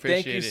 We really appreciate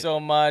it. Thank you so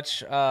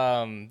much.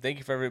 Thank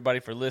you for everybody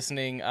for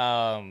listening.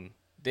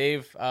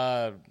 Dave,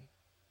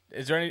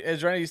 is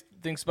there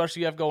anything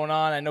special you have going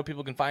on? I know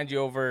people can find you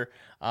over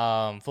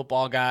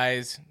Football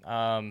Guys.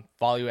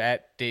 Follow you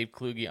at Dave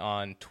Kluge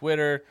on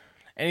Twitter.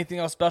 Anything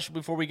else special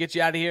before we get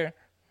you out of here?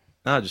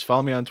 No, just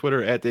follow me on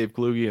Twitter at Dave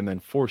Kluge, and then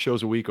 4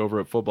 shows a week over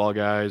at Football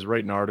Guys,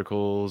 writing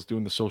articles,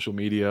 doing the social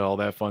media, all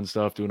that fun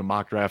stuff, doing a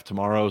mock draft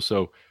tomorrow.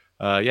 So,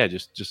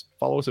 just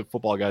follow us at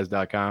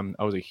footballguys.com.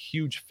 I was a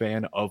huge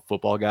fan of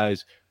Football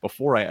Guys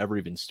before I ever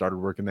even started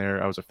working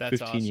there. I was a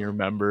 15-year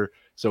member.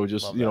 So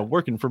just,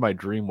 working for my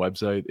dream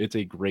website, it's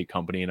a great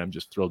company, and I'm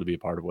just thrilled to be a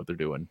part of what they're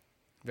doing.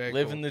 Very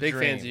Living cool. the Big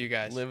dream. Fans of you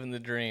guys. Living the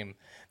dream.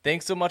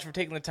 Thanks so much for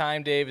taking the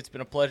time, Dave. It's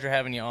been a pleasure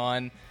having you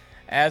on.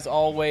 As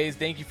always,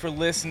 thank you for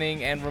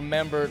listening, and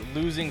remember,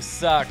 losing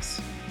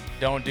sucks.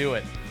 Don't do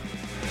it.